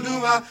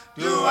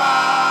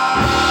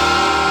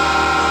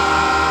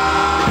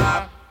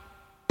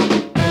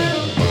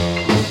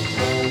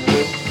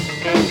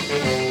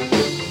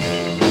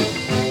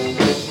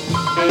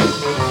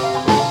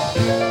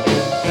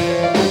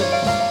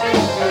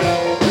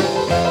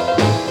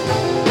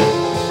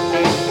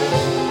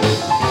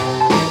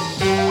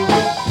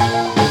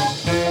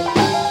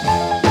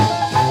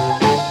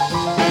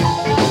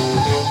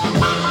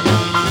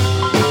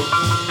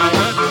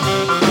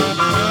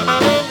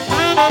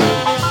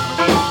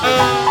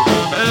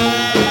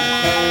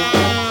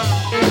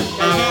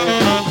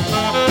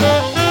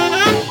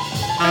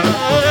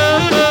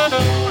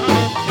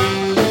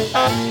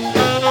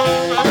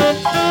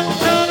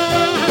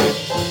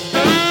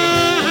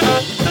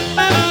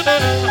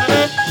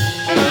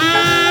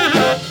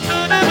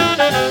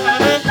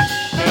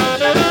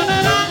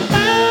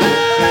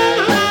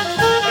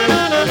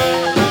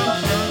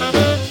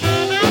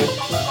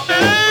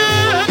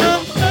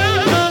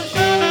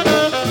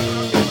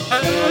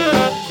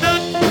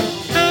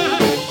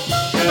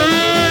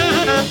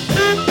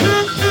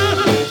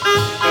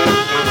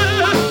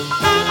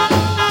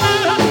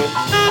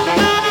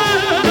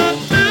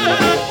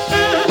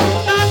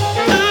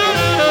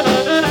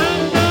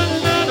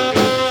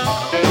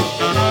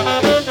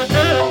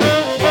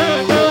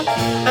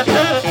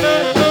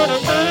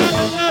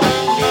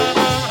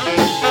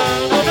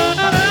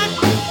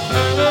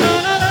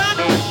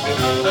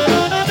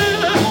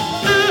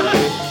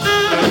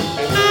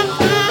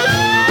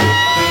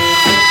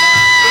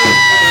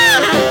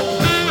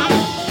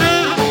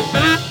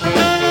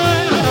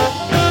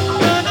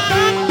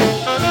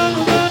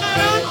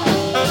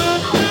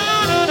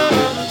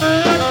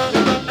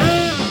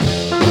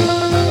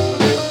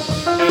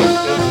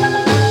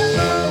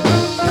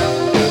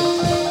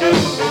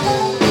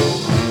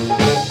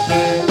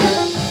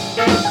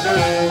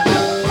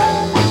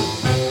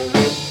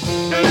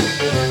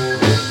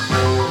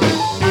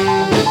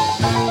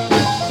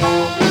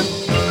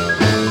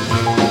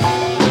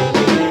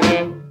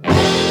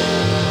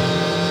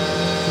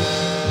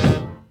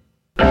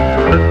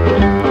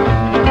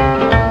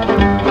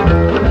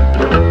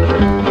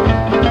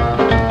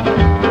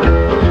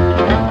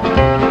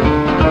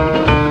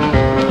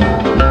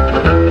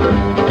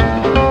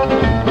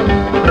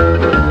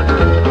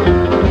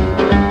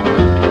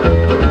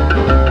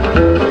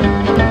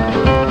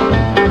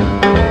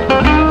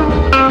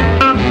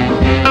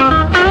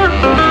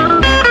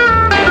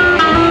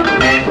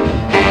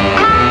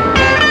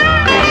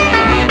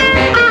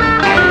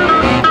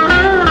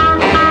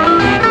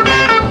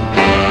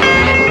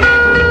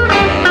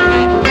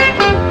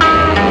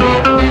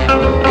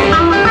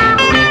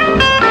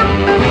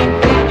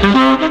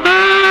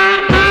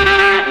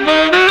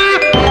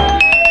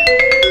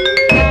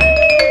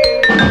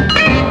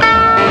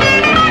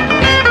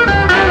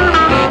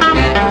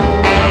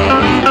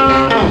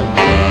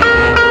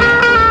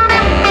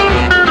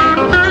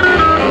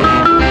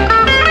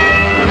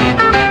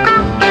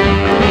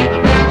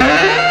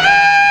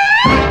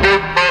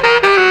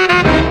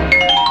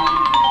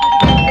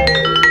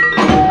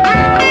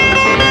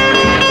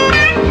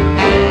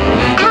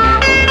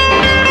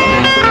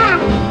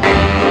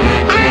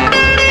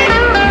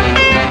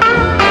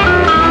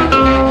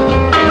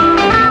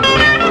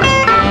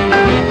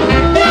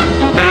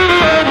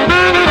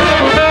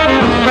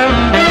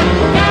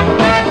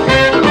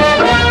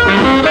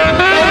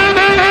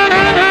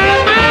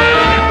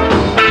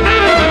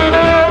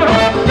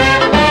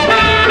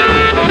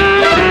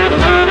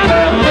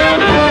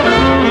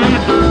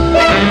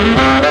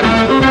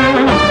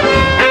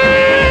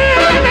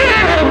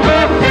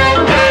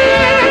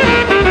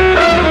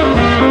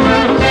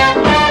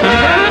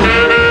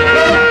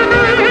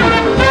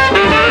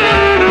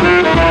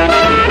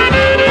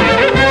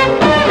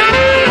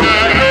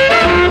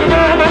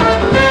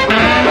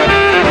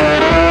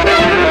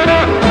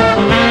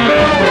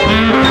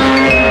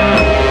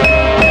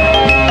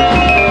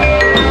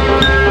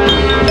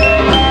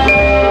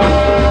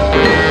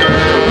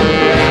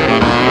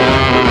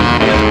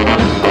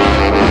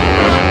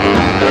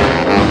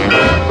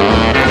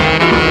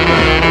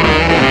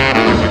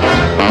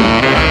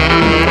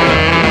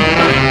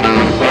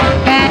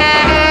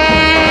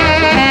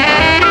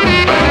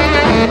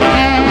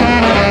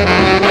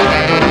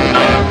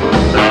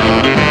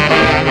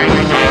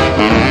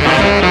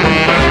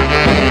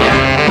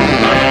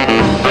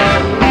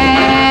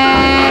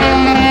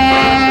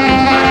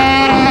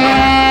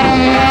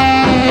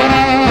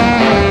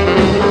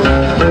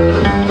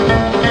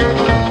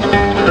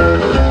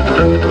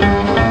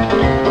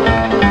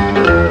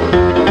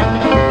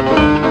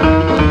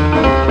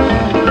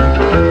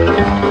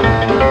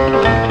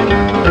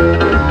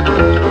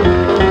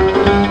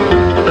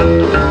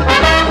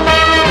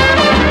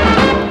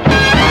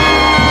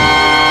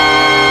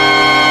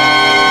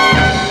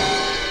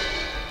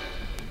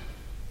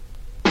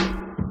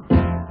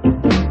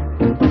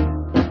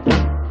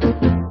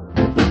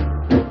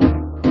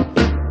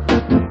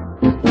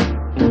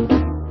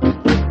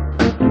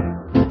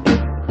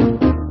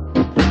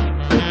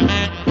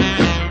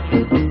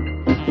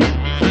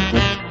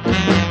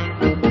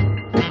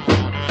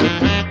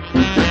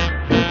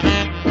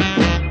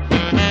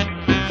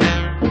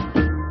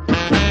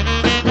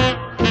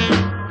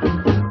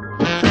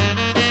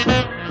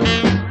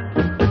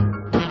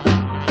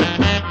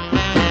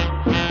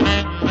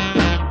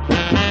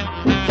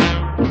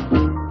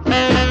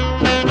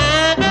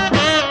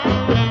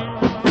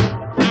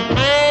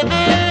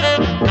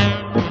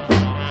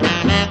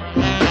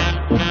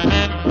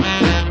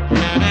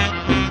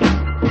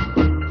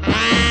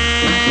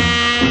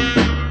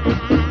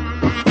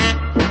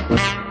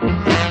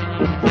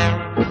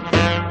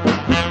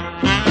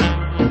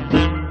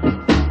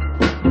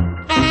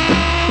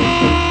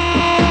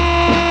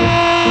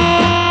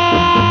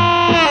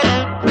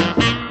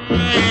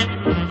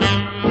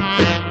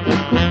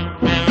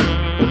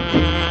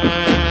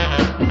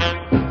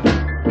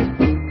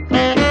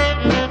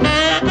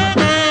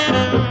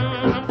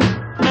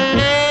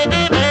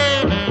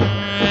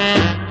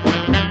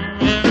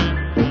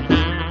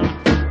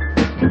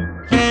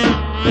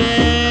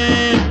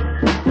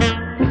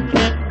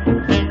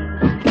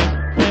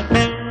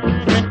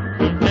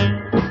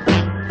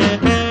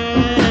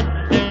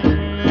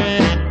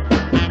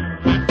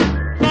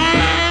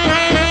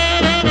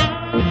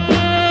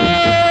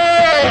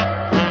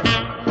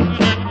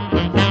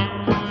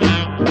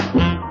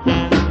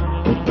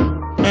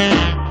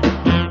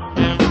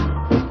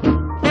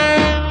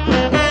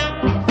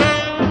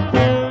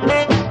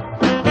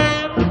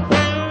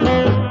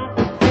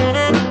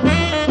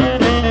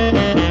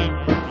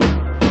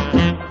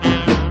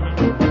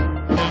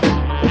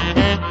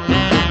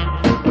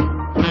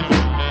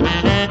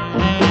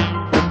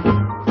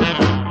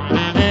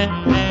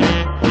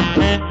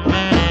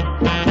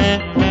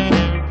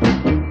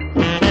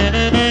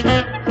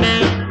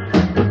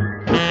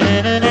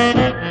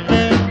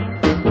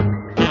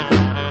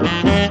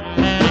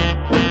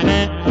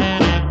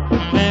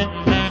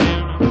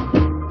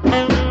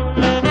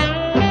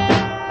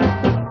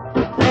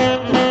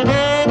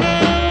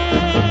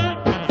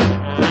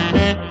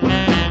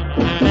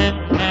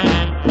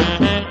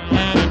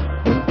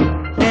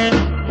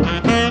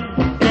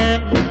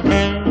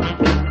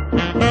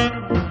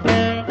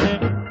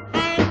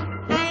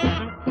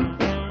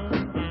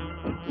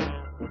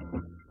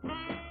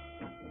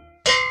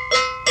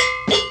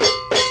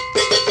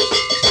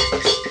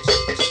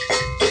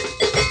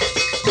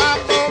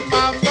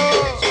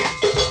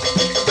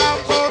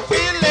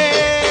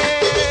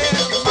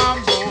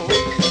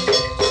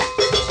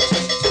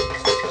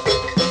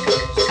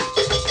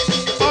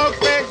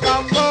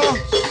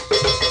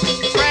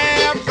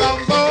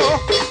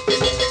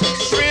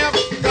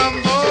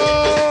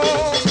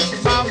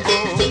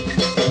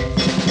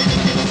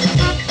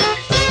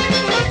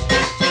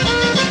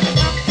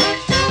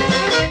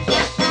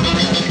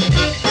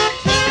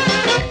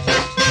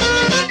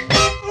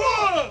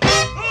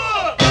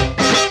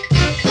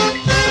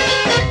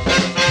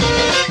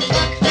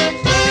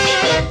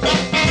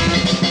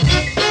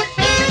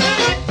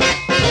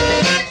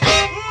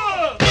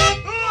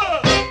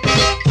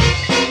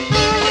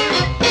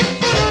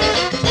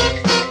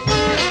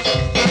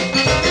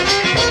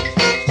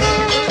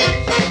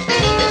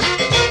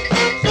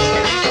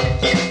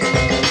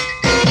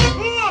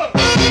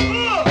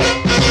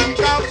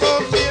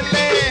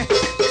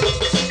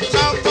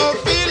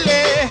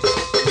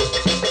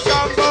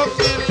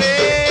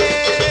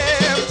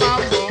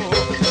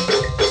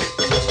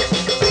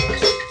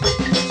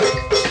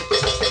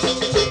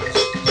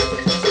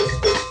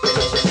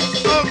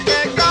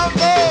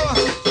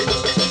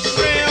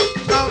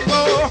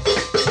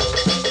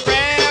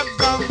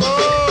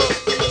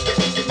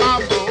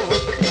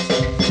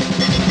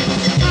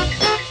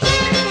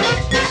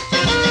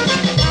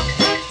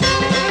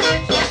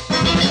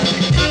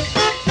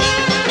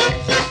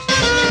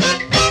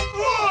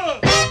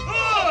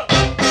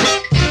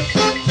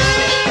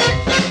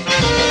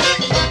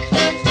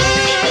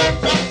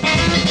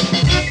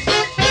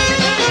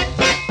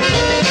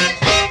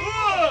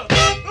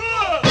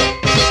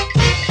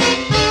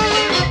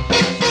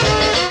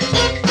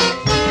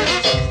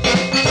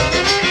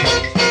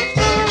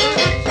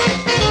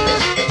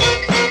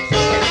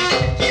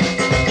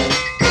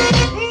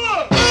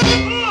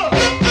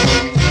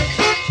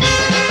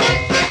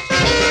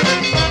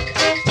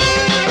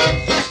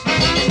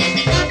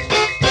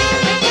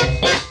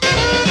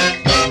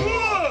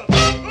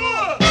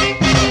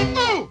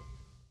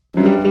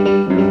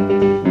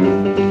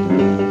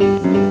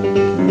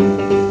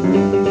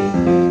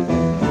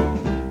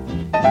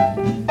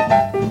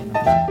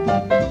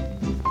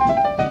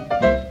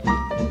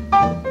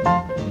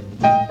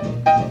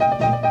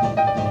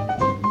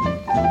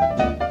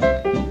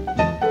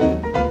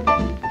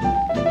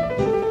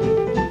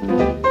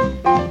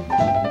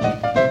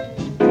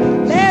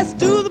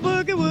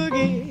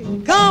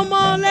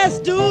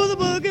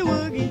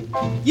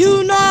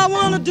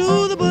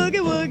 do the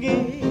boogie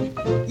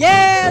woogie.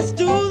 Yes,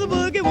 do the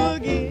boogie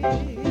woogie.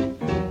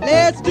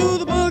 Let's do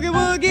the boogie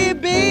woogie,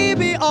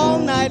 baby, all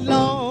night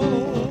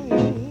long.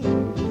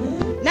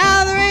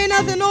 Now there ain't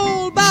nothing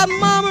old about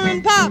mama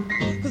and pop,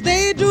 'cause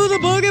they do the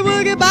boogie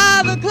woogie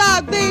by the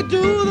clock. They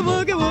do the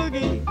boogie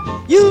woogie.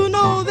 You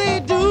know they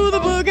do the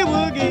boogie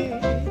woogie.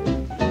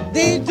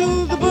 They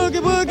do the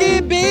boogie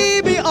woogie,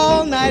 baby,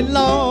 all night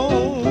long.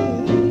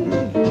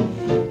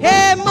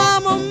 Hey,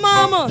 mama,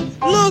 mama,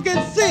 look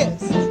at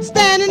sis,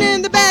 standing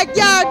in the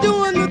backyard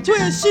doing the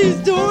twist. She's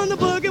doing the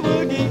boogie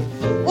woogie.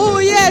 Oh,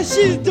 yeah,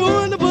 she's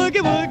doing the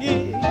boogie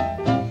woogie.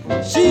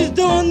 She's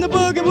doing the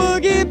boogie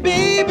woogie,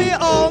 baby,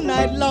 all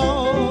night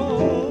long.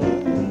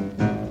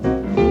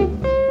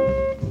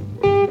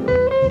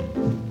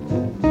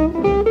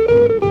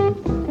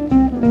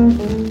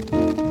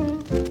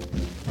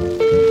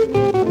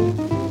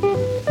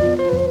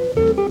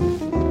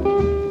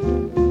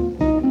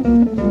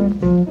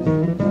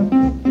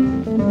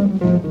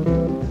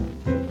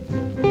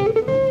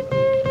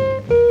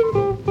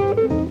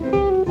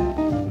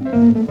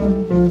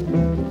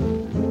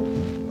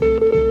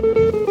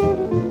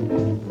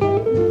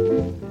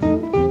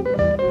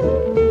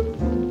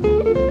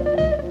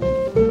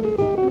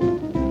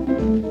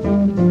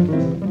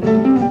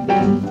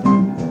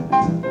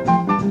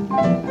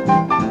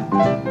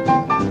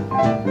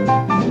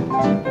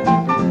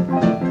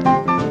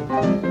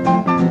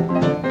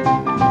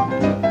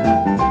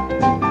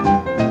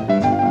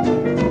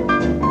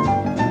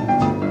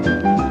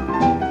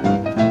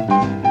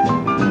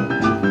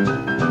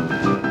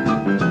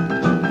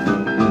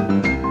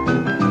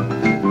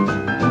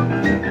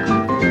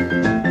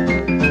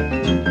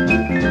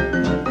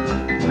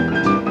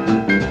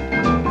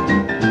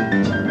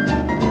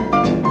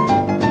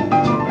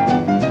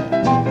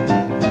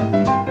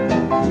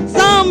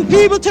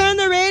 People turn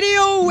the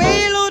radio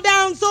way low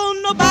down so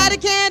nobody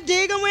can't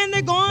dig them when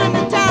they're going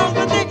to town.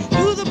 But they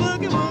do the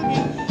boogie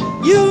woogie.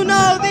 You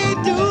know they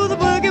do the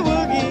boogie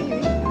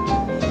woogie.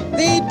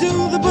 They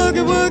do the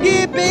boogie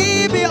woogie,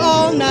 baby,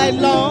 all night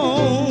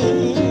long.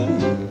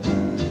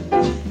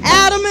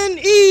 Adam and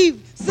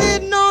Eve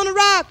sitting on a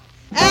rock.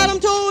 Adam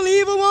told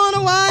Eve, I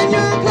wanna wind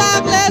your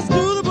clock. Let's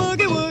do the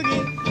boogie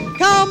woogie.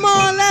 Come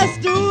on, let's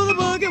do the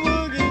boogie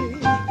woogie.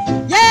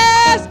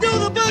 Yes, do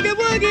the boogie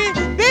woogie,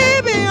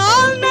 baby,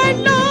 all night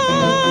long.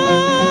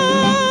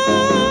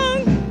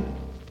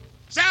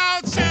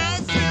 Shout, shout,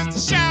 sister,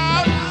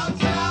 shout.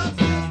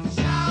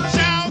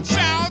 Shout,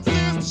 shout,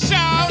 sister,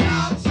 shout.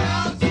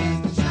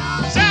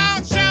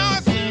 Shout, shout,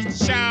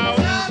 sister, shout.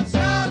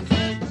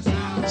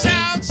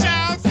 Shout,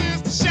 shout,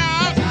 sister,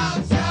 shout.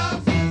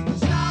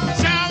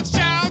 Shout,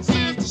 shout,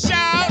 sister,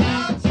 shout.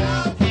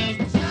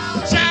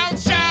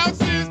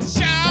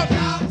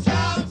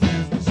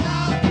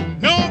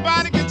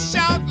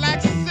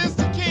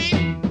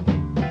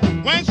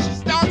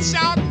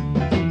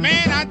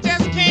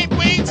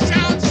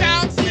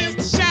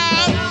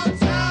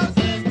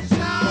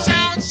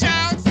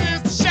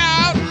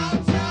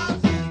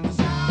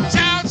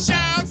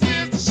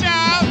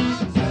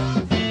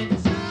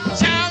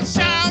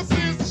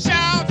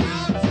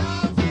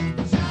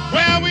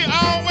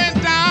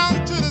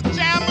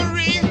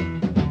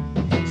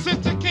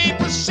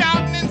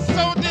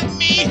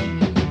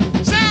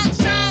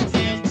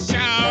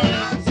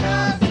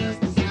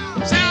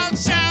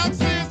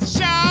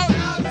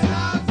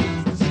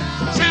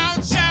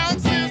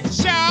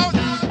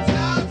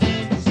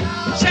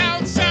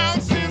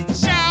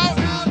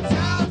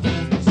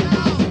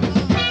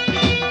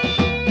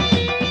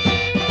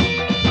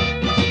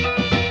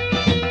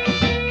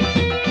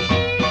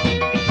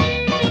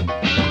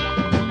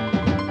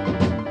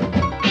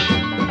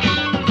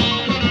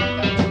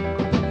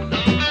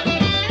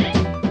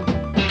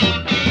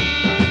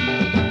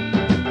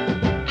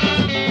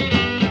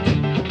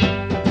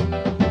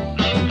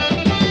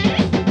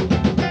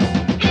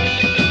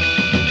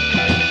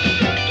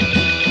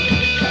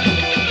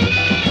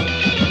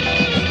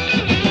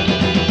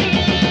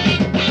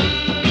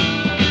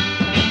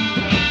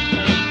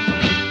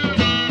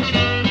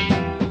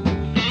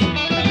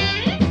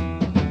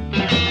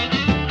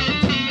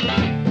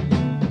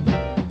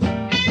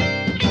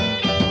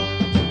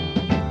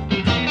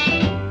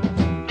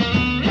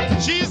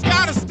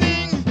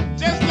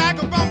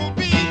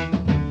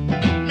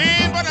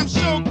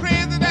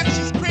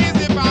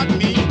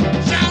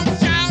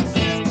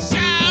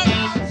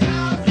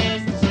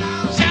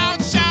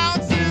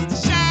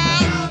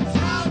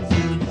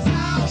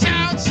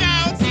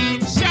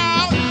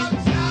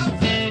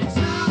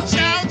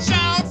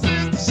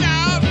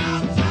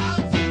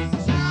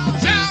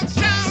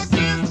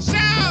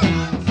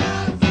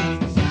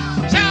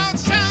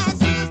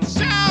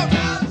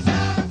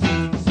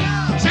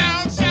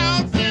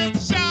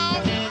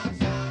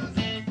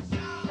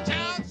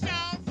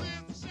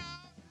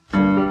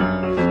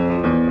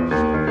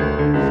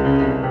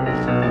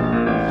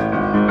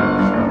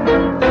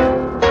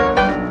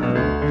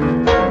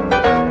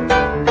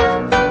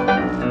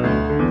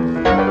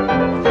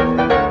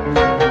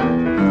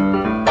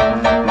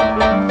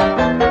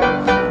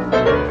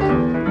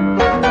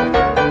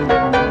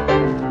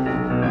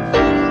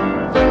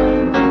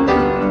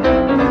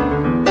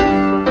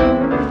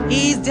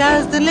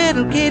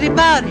 little kid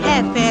about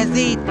half-past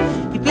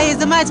 8. He plays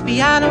so much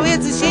piano,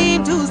 it's a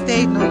shame to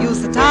state. No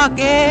use of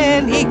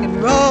talking, he can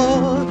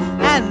roll.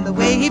 And the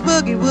way he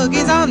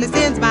boogie-woogies only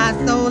sends my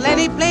soul. And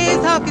he plays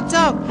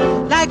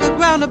honky-tonk like a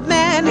grown-up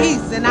man.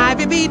 He's an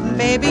ivy-beaten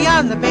baby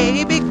on the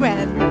baby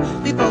grand.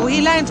 Before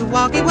he learned to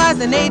walk, he was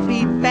an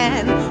 8-beat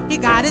fan. He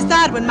got his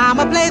start when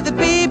Mama played the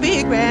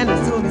baby grand.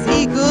 As soon as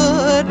he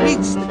could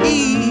reach the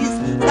keys,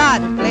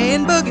 started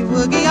playing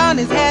boogie-woogie on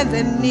his hands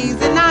and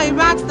knees. And now he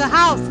rocks the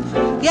house.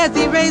 Yes,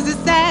 he raises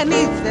sand.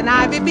 He's an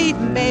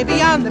ivy-beaten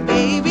baby on the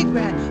baby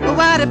grand. Oh,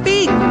 what a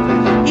beat!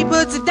 He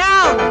puts it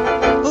down.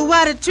 Oh,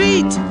 what a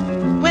treat!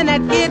 When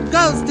that kid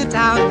goes to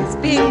town, his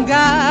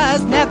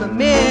fingers never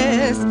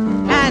miss.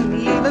 And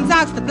he even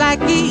socks the black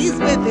keys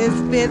with his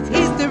fists.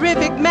 He's a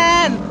terrific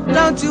man,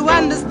 don't you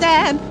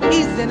understand?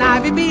 He's an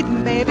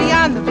ivy-beaten baby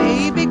on the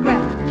baby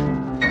grand.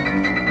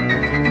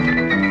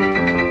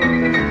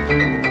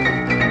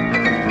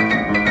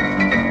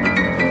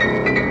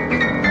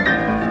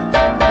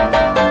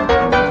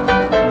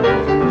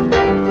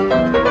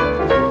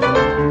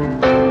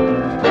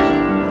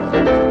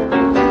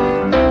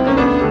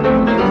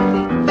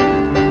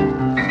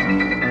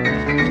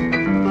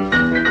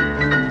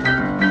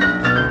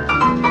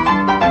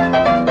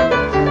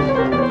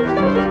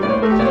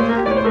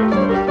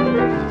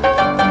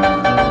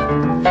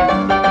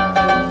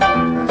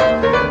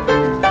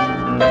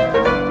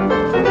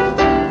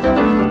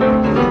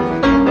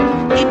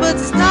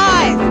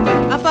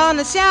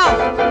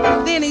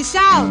 Then he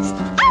shouts,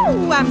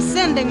 "Oh, I'm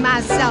sending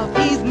myself."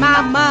 He's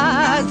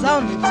mama's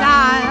only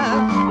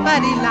child,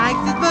 but he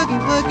likes his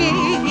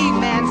boogie-woogie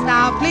He-Man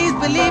style. Please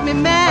believe me,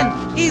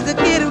 man, he's a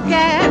kid who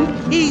can.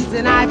 He's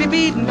an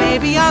ivy-beaten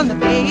baby on the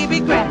baby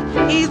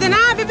grand. He's an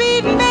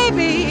ivy-beaten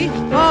baby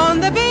on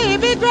the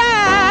baby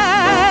grand.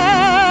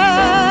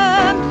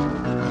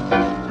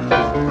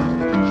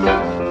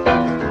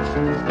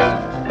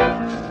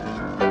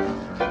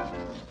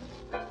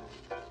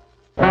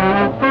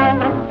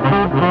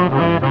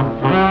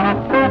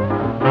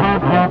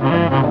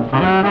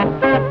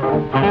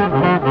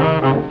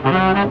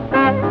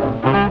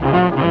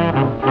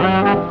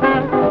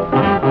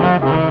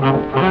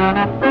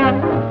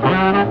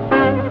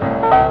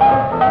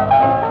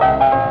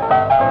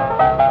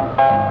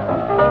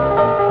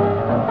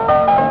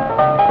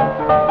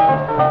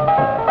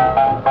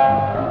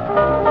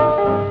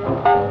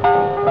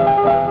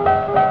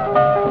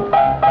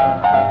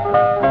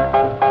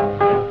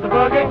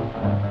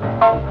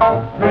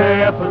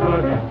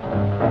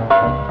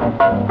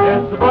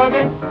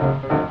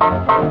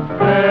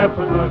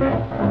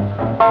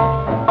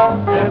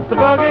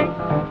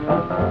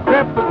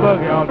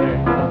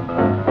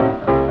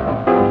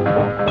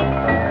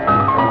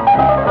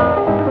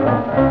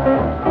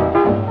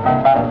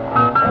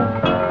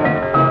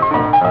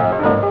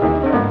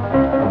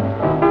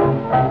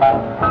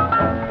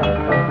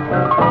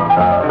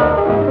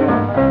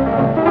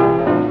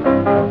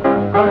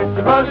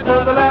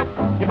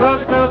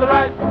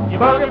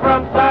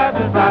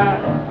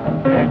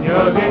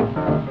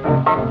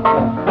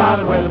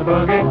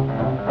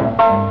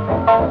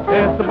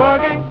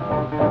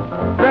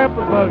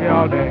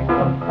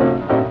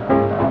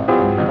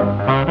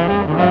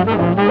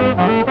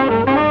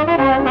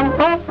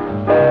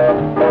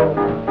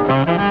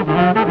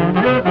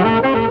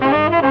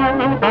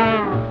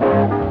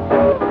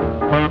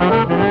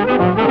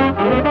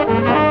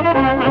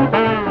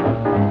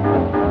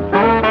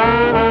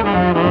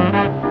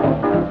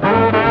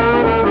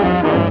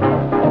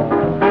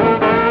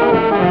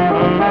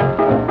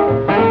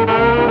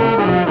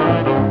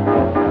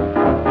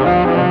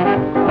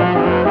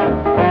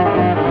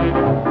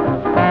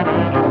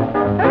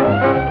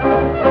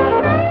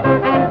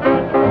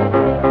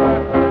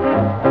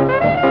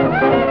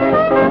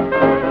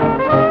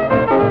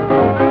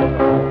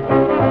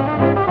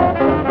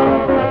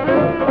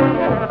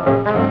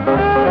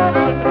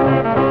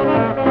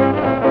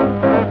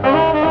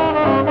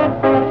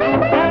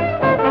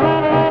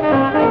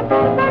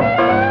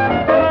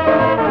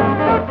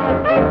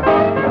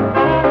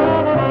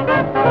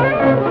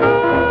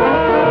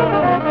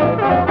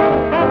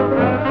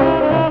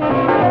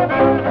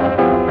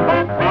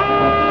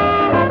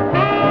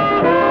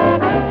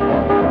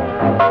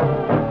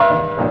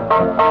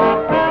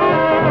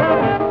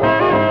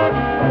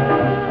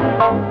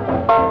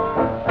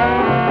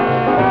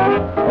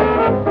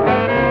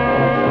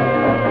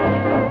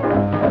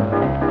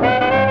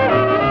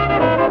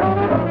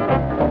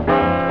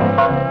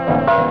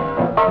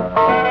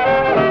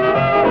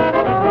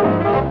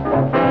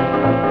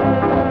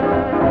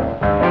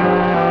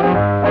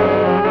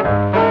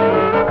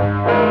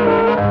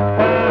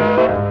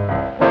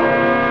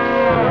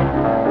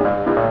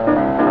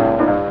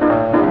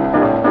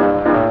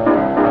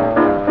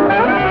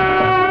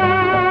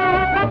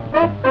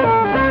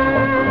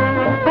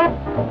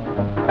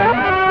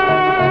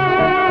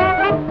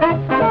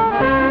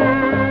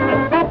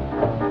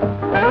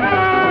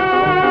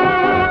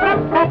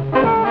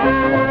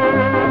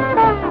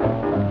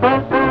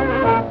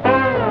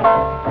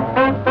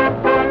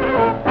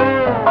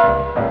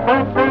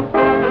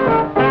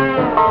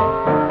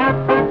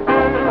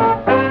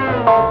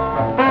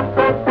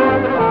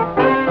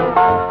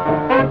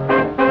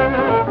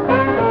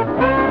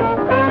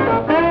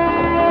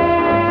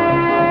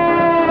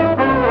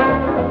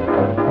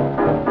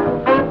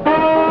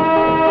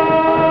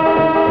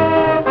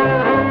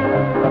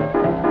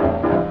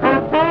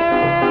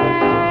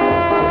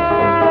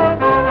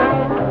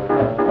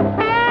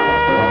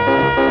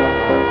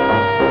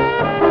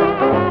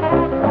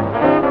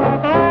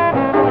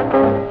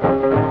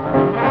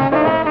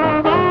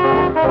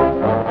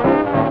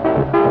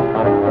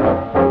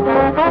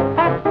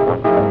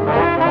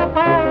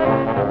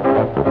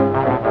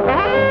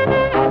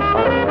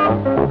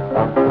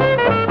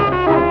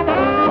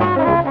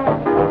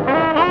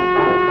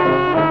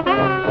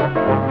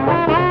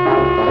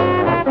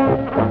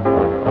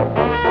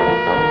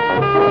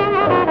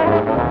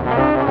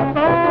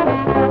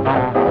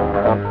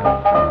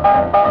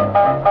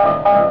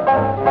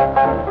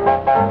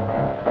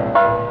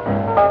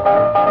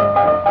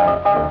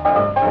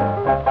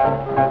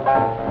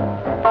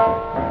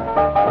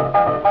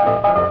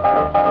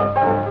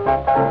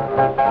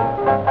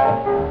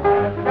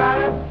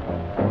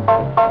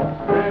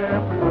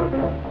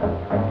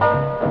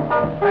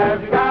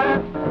 Have you got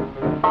it?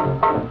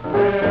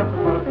 Trip the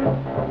boogie.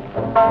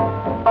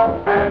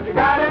 Have you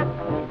got it?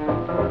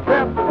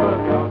 Trip the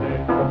boogie all day.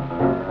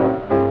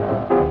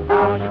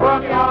 Now you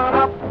boogie on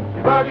up,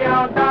 you boogie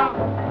on down,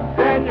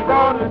 then you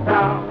go to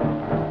town.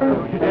 Do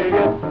you dig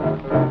it?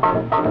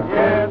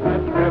 Yes,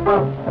 Mr.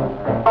 Ripper.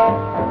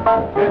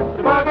 It's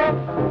the boogie.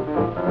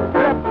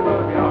 Trip the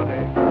boogie all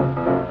day.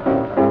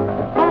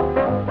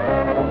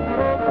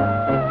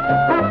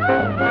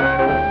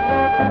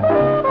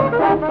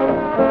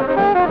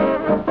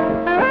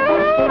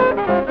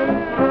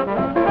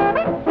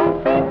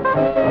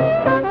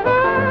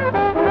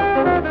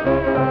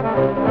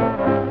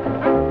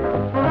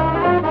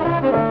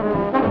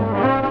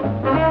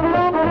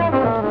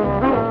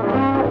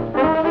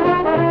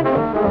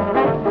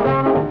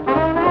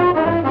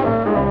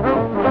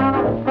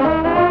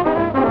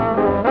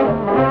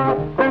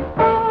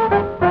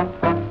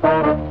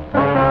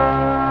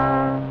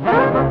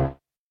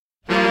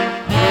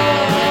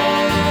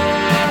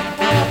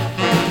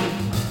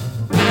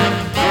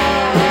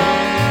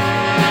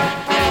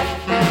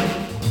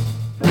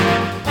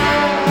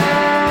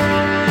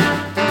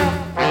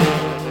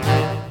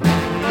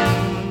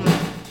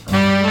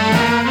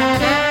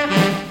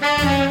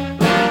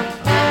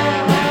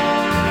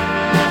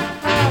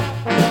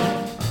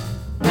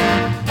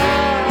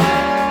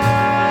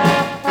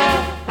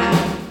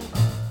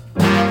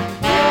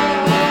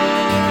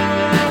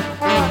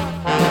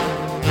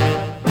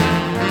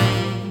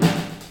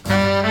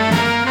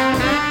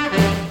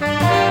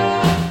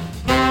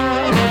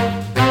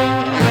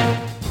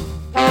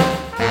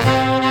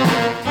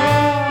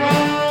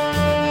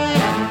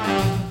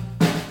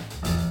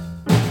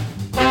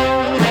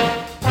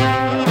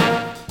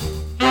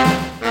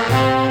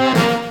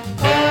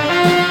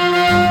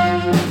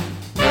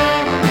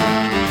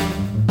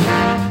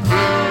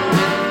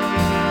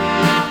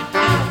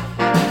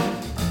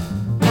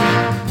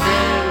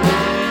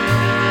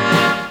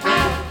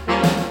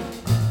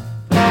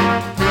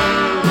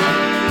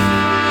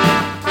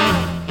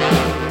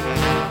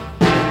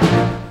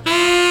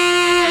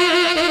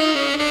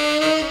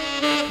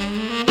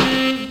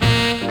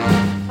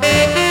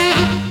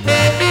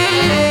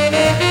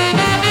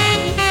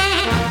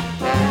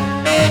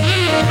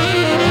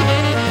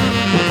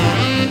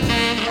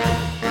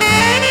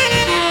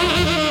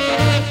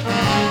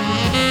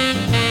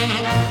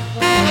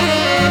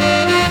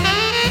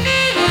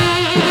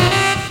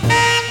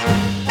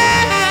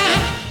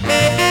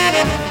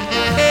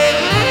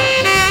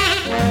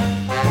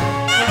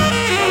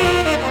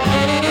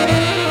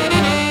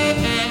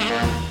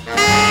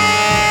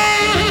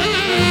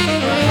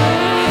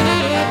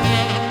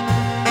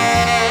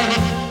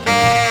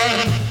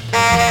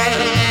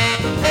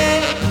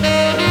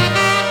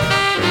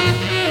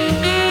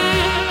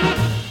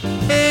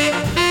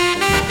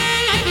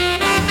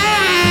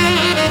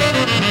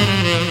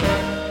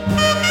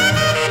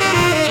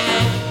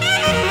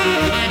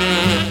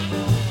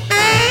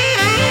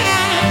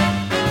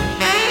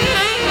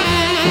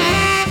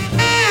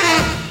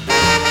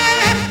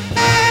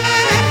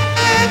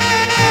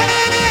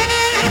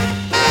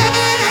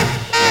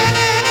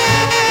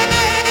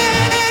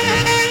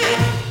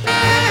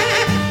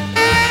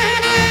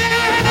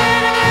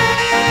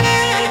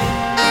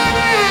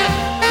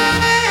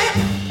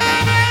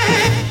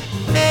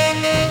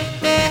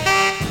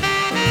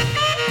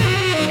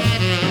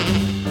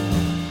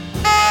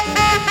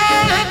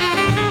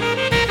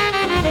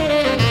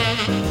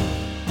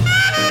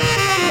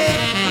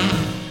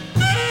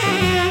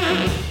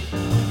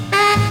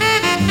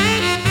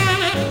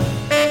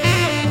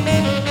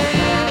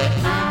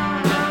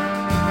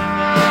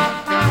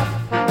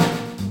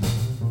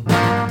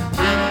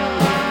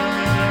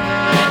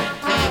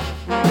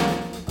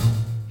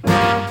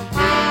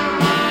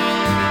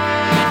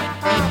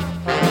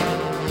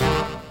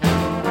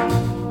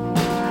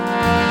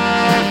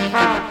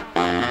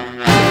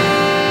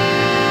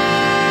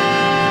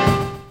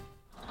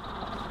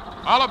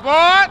 All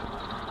aboard!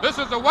 This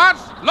is the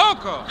Watts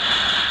Local.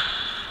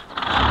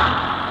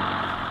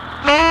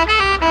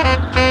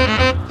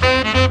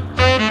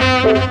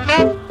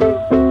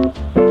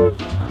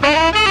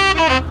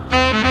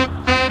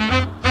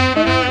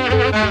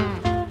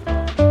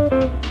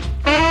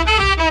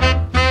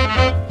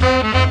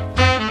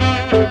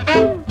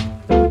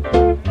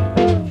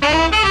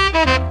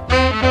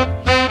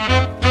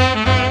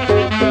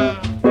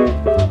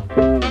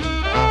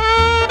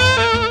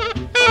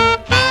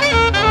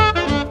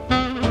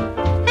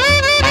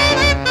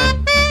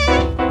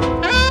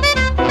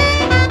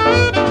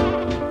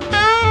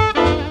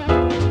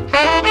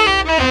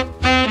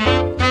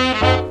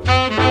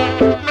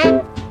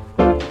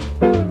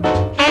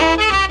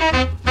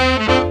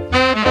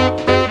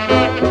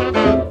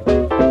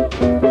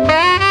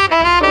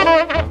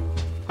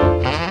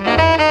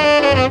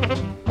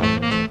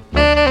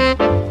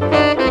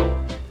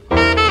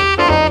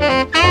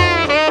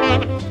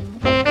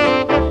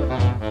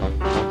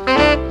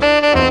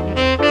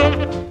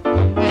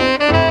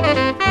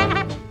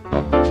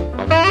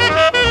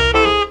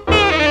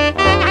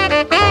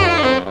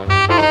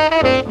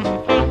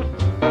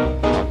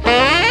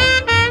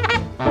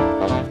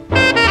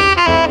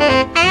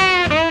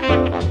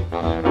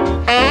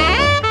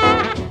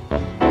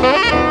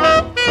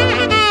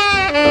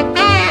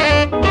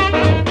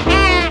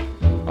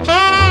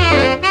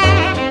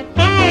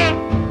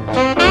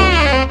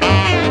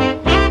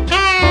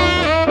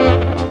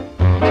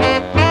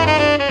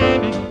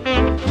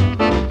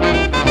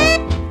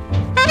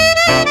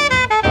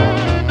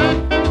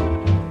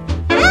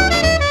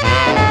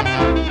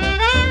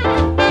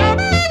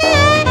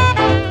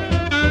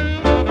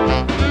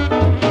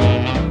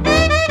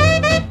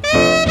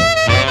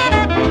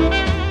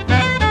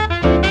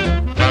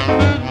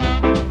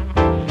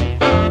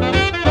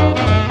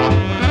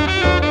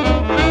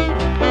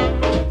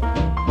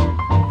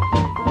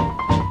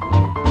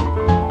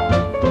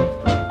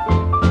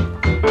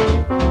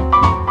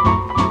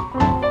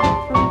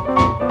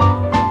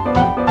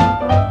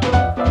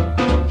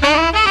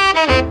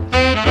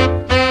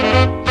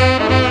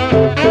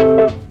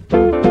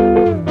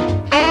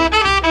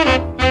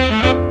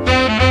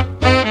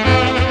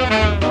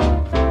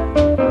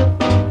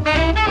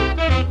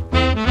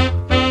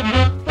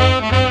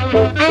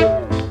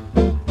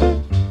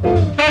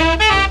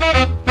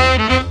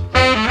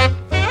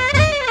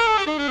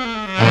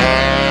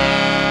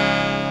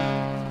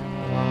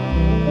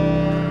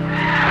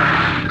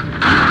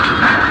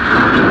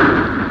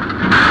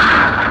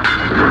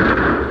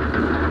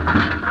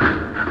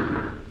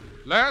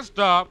 Last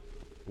stop,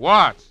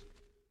 Watts.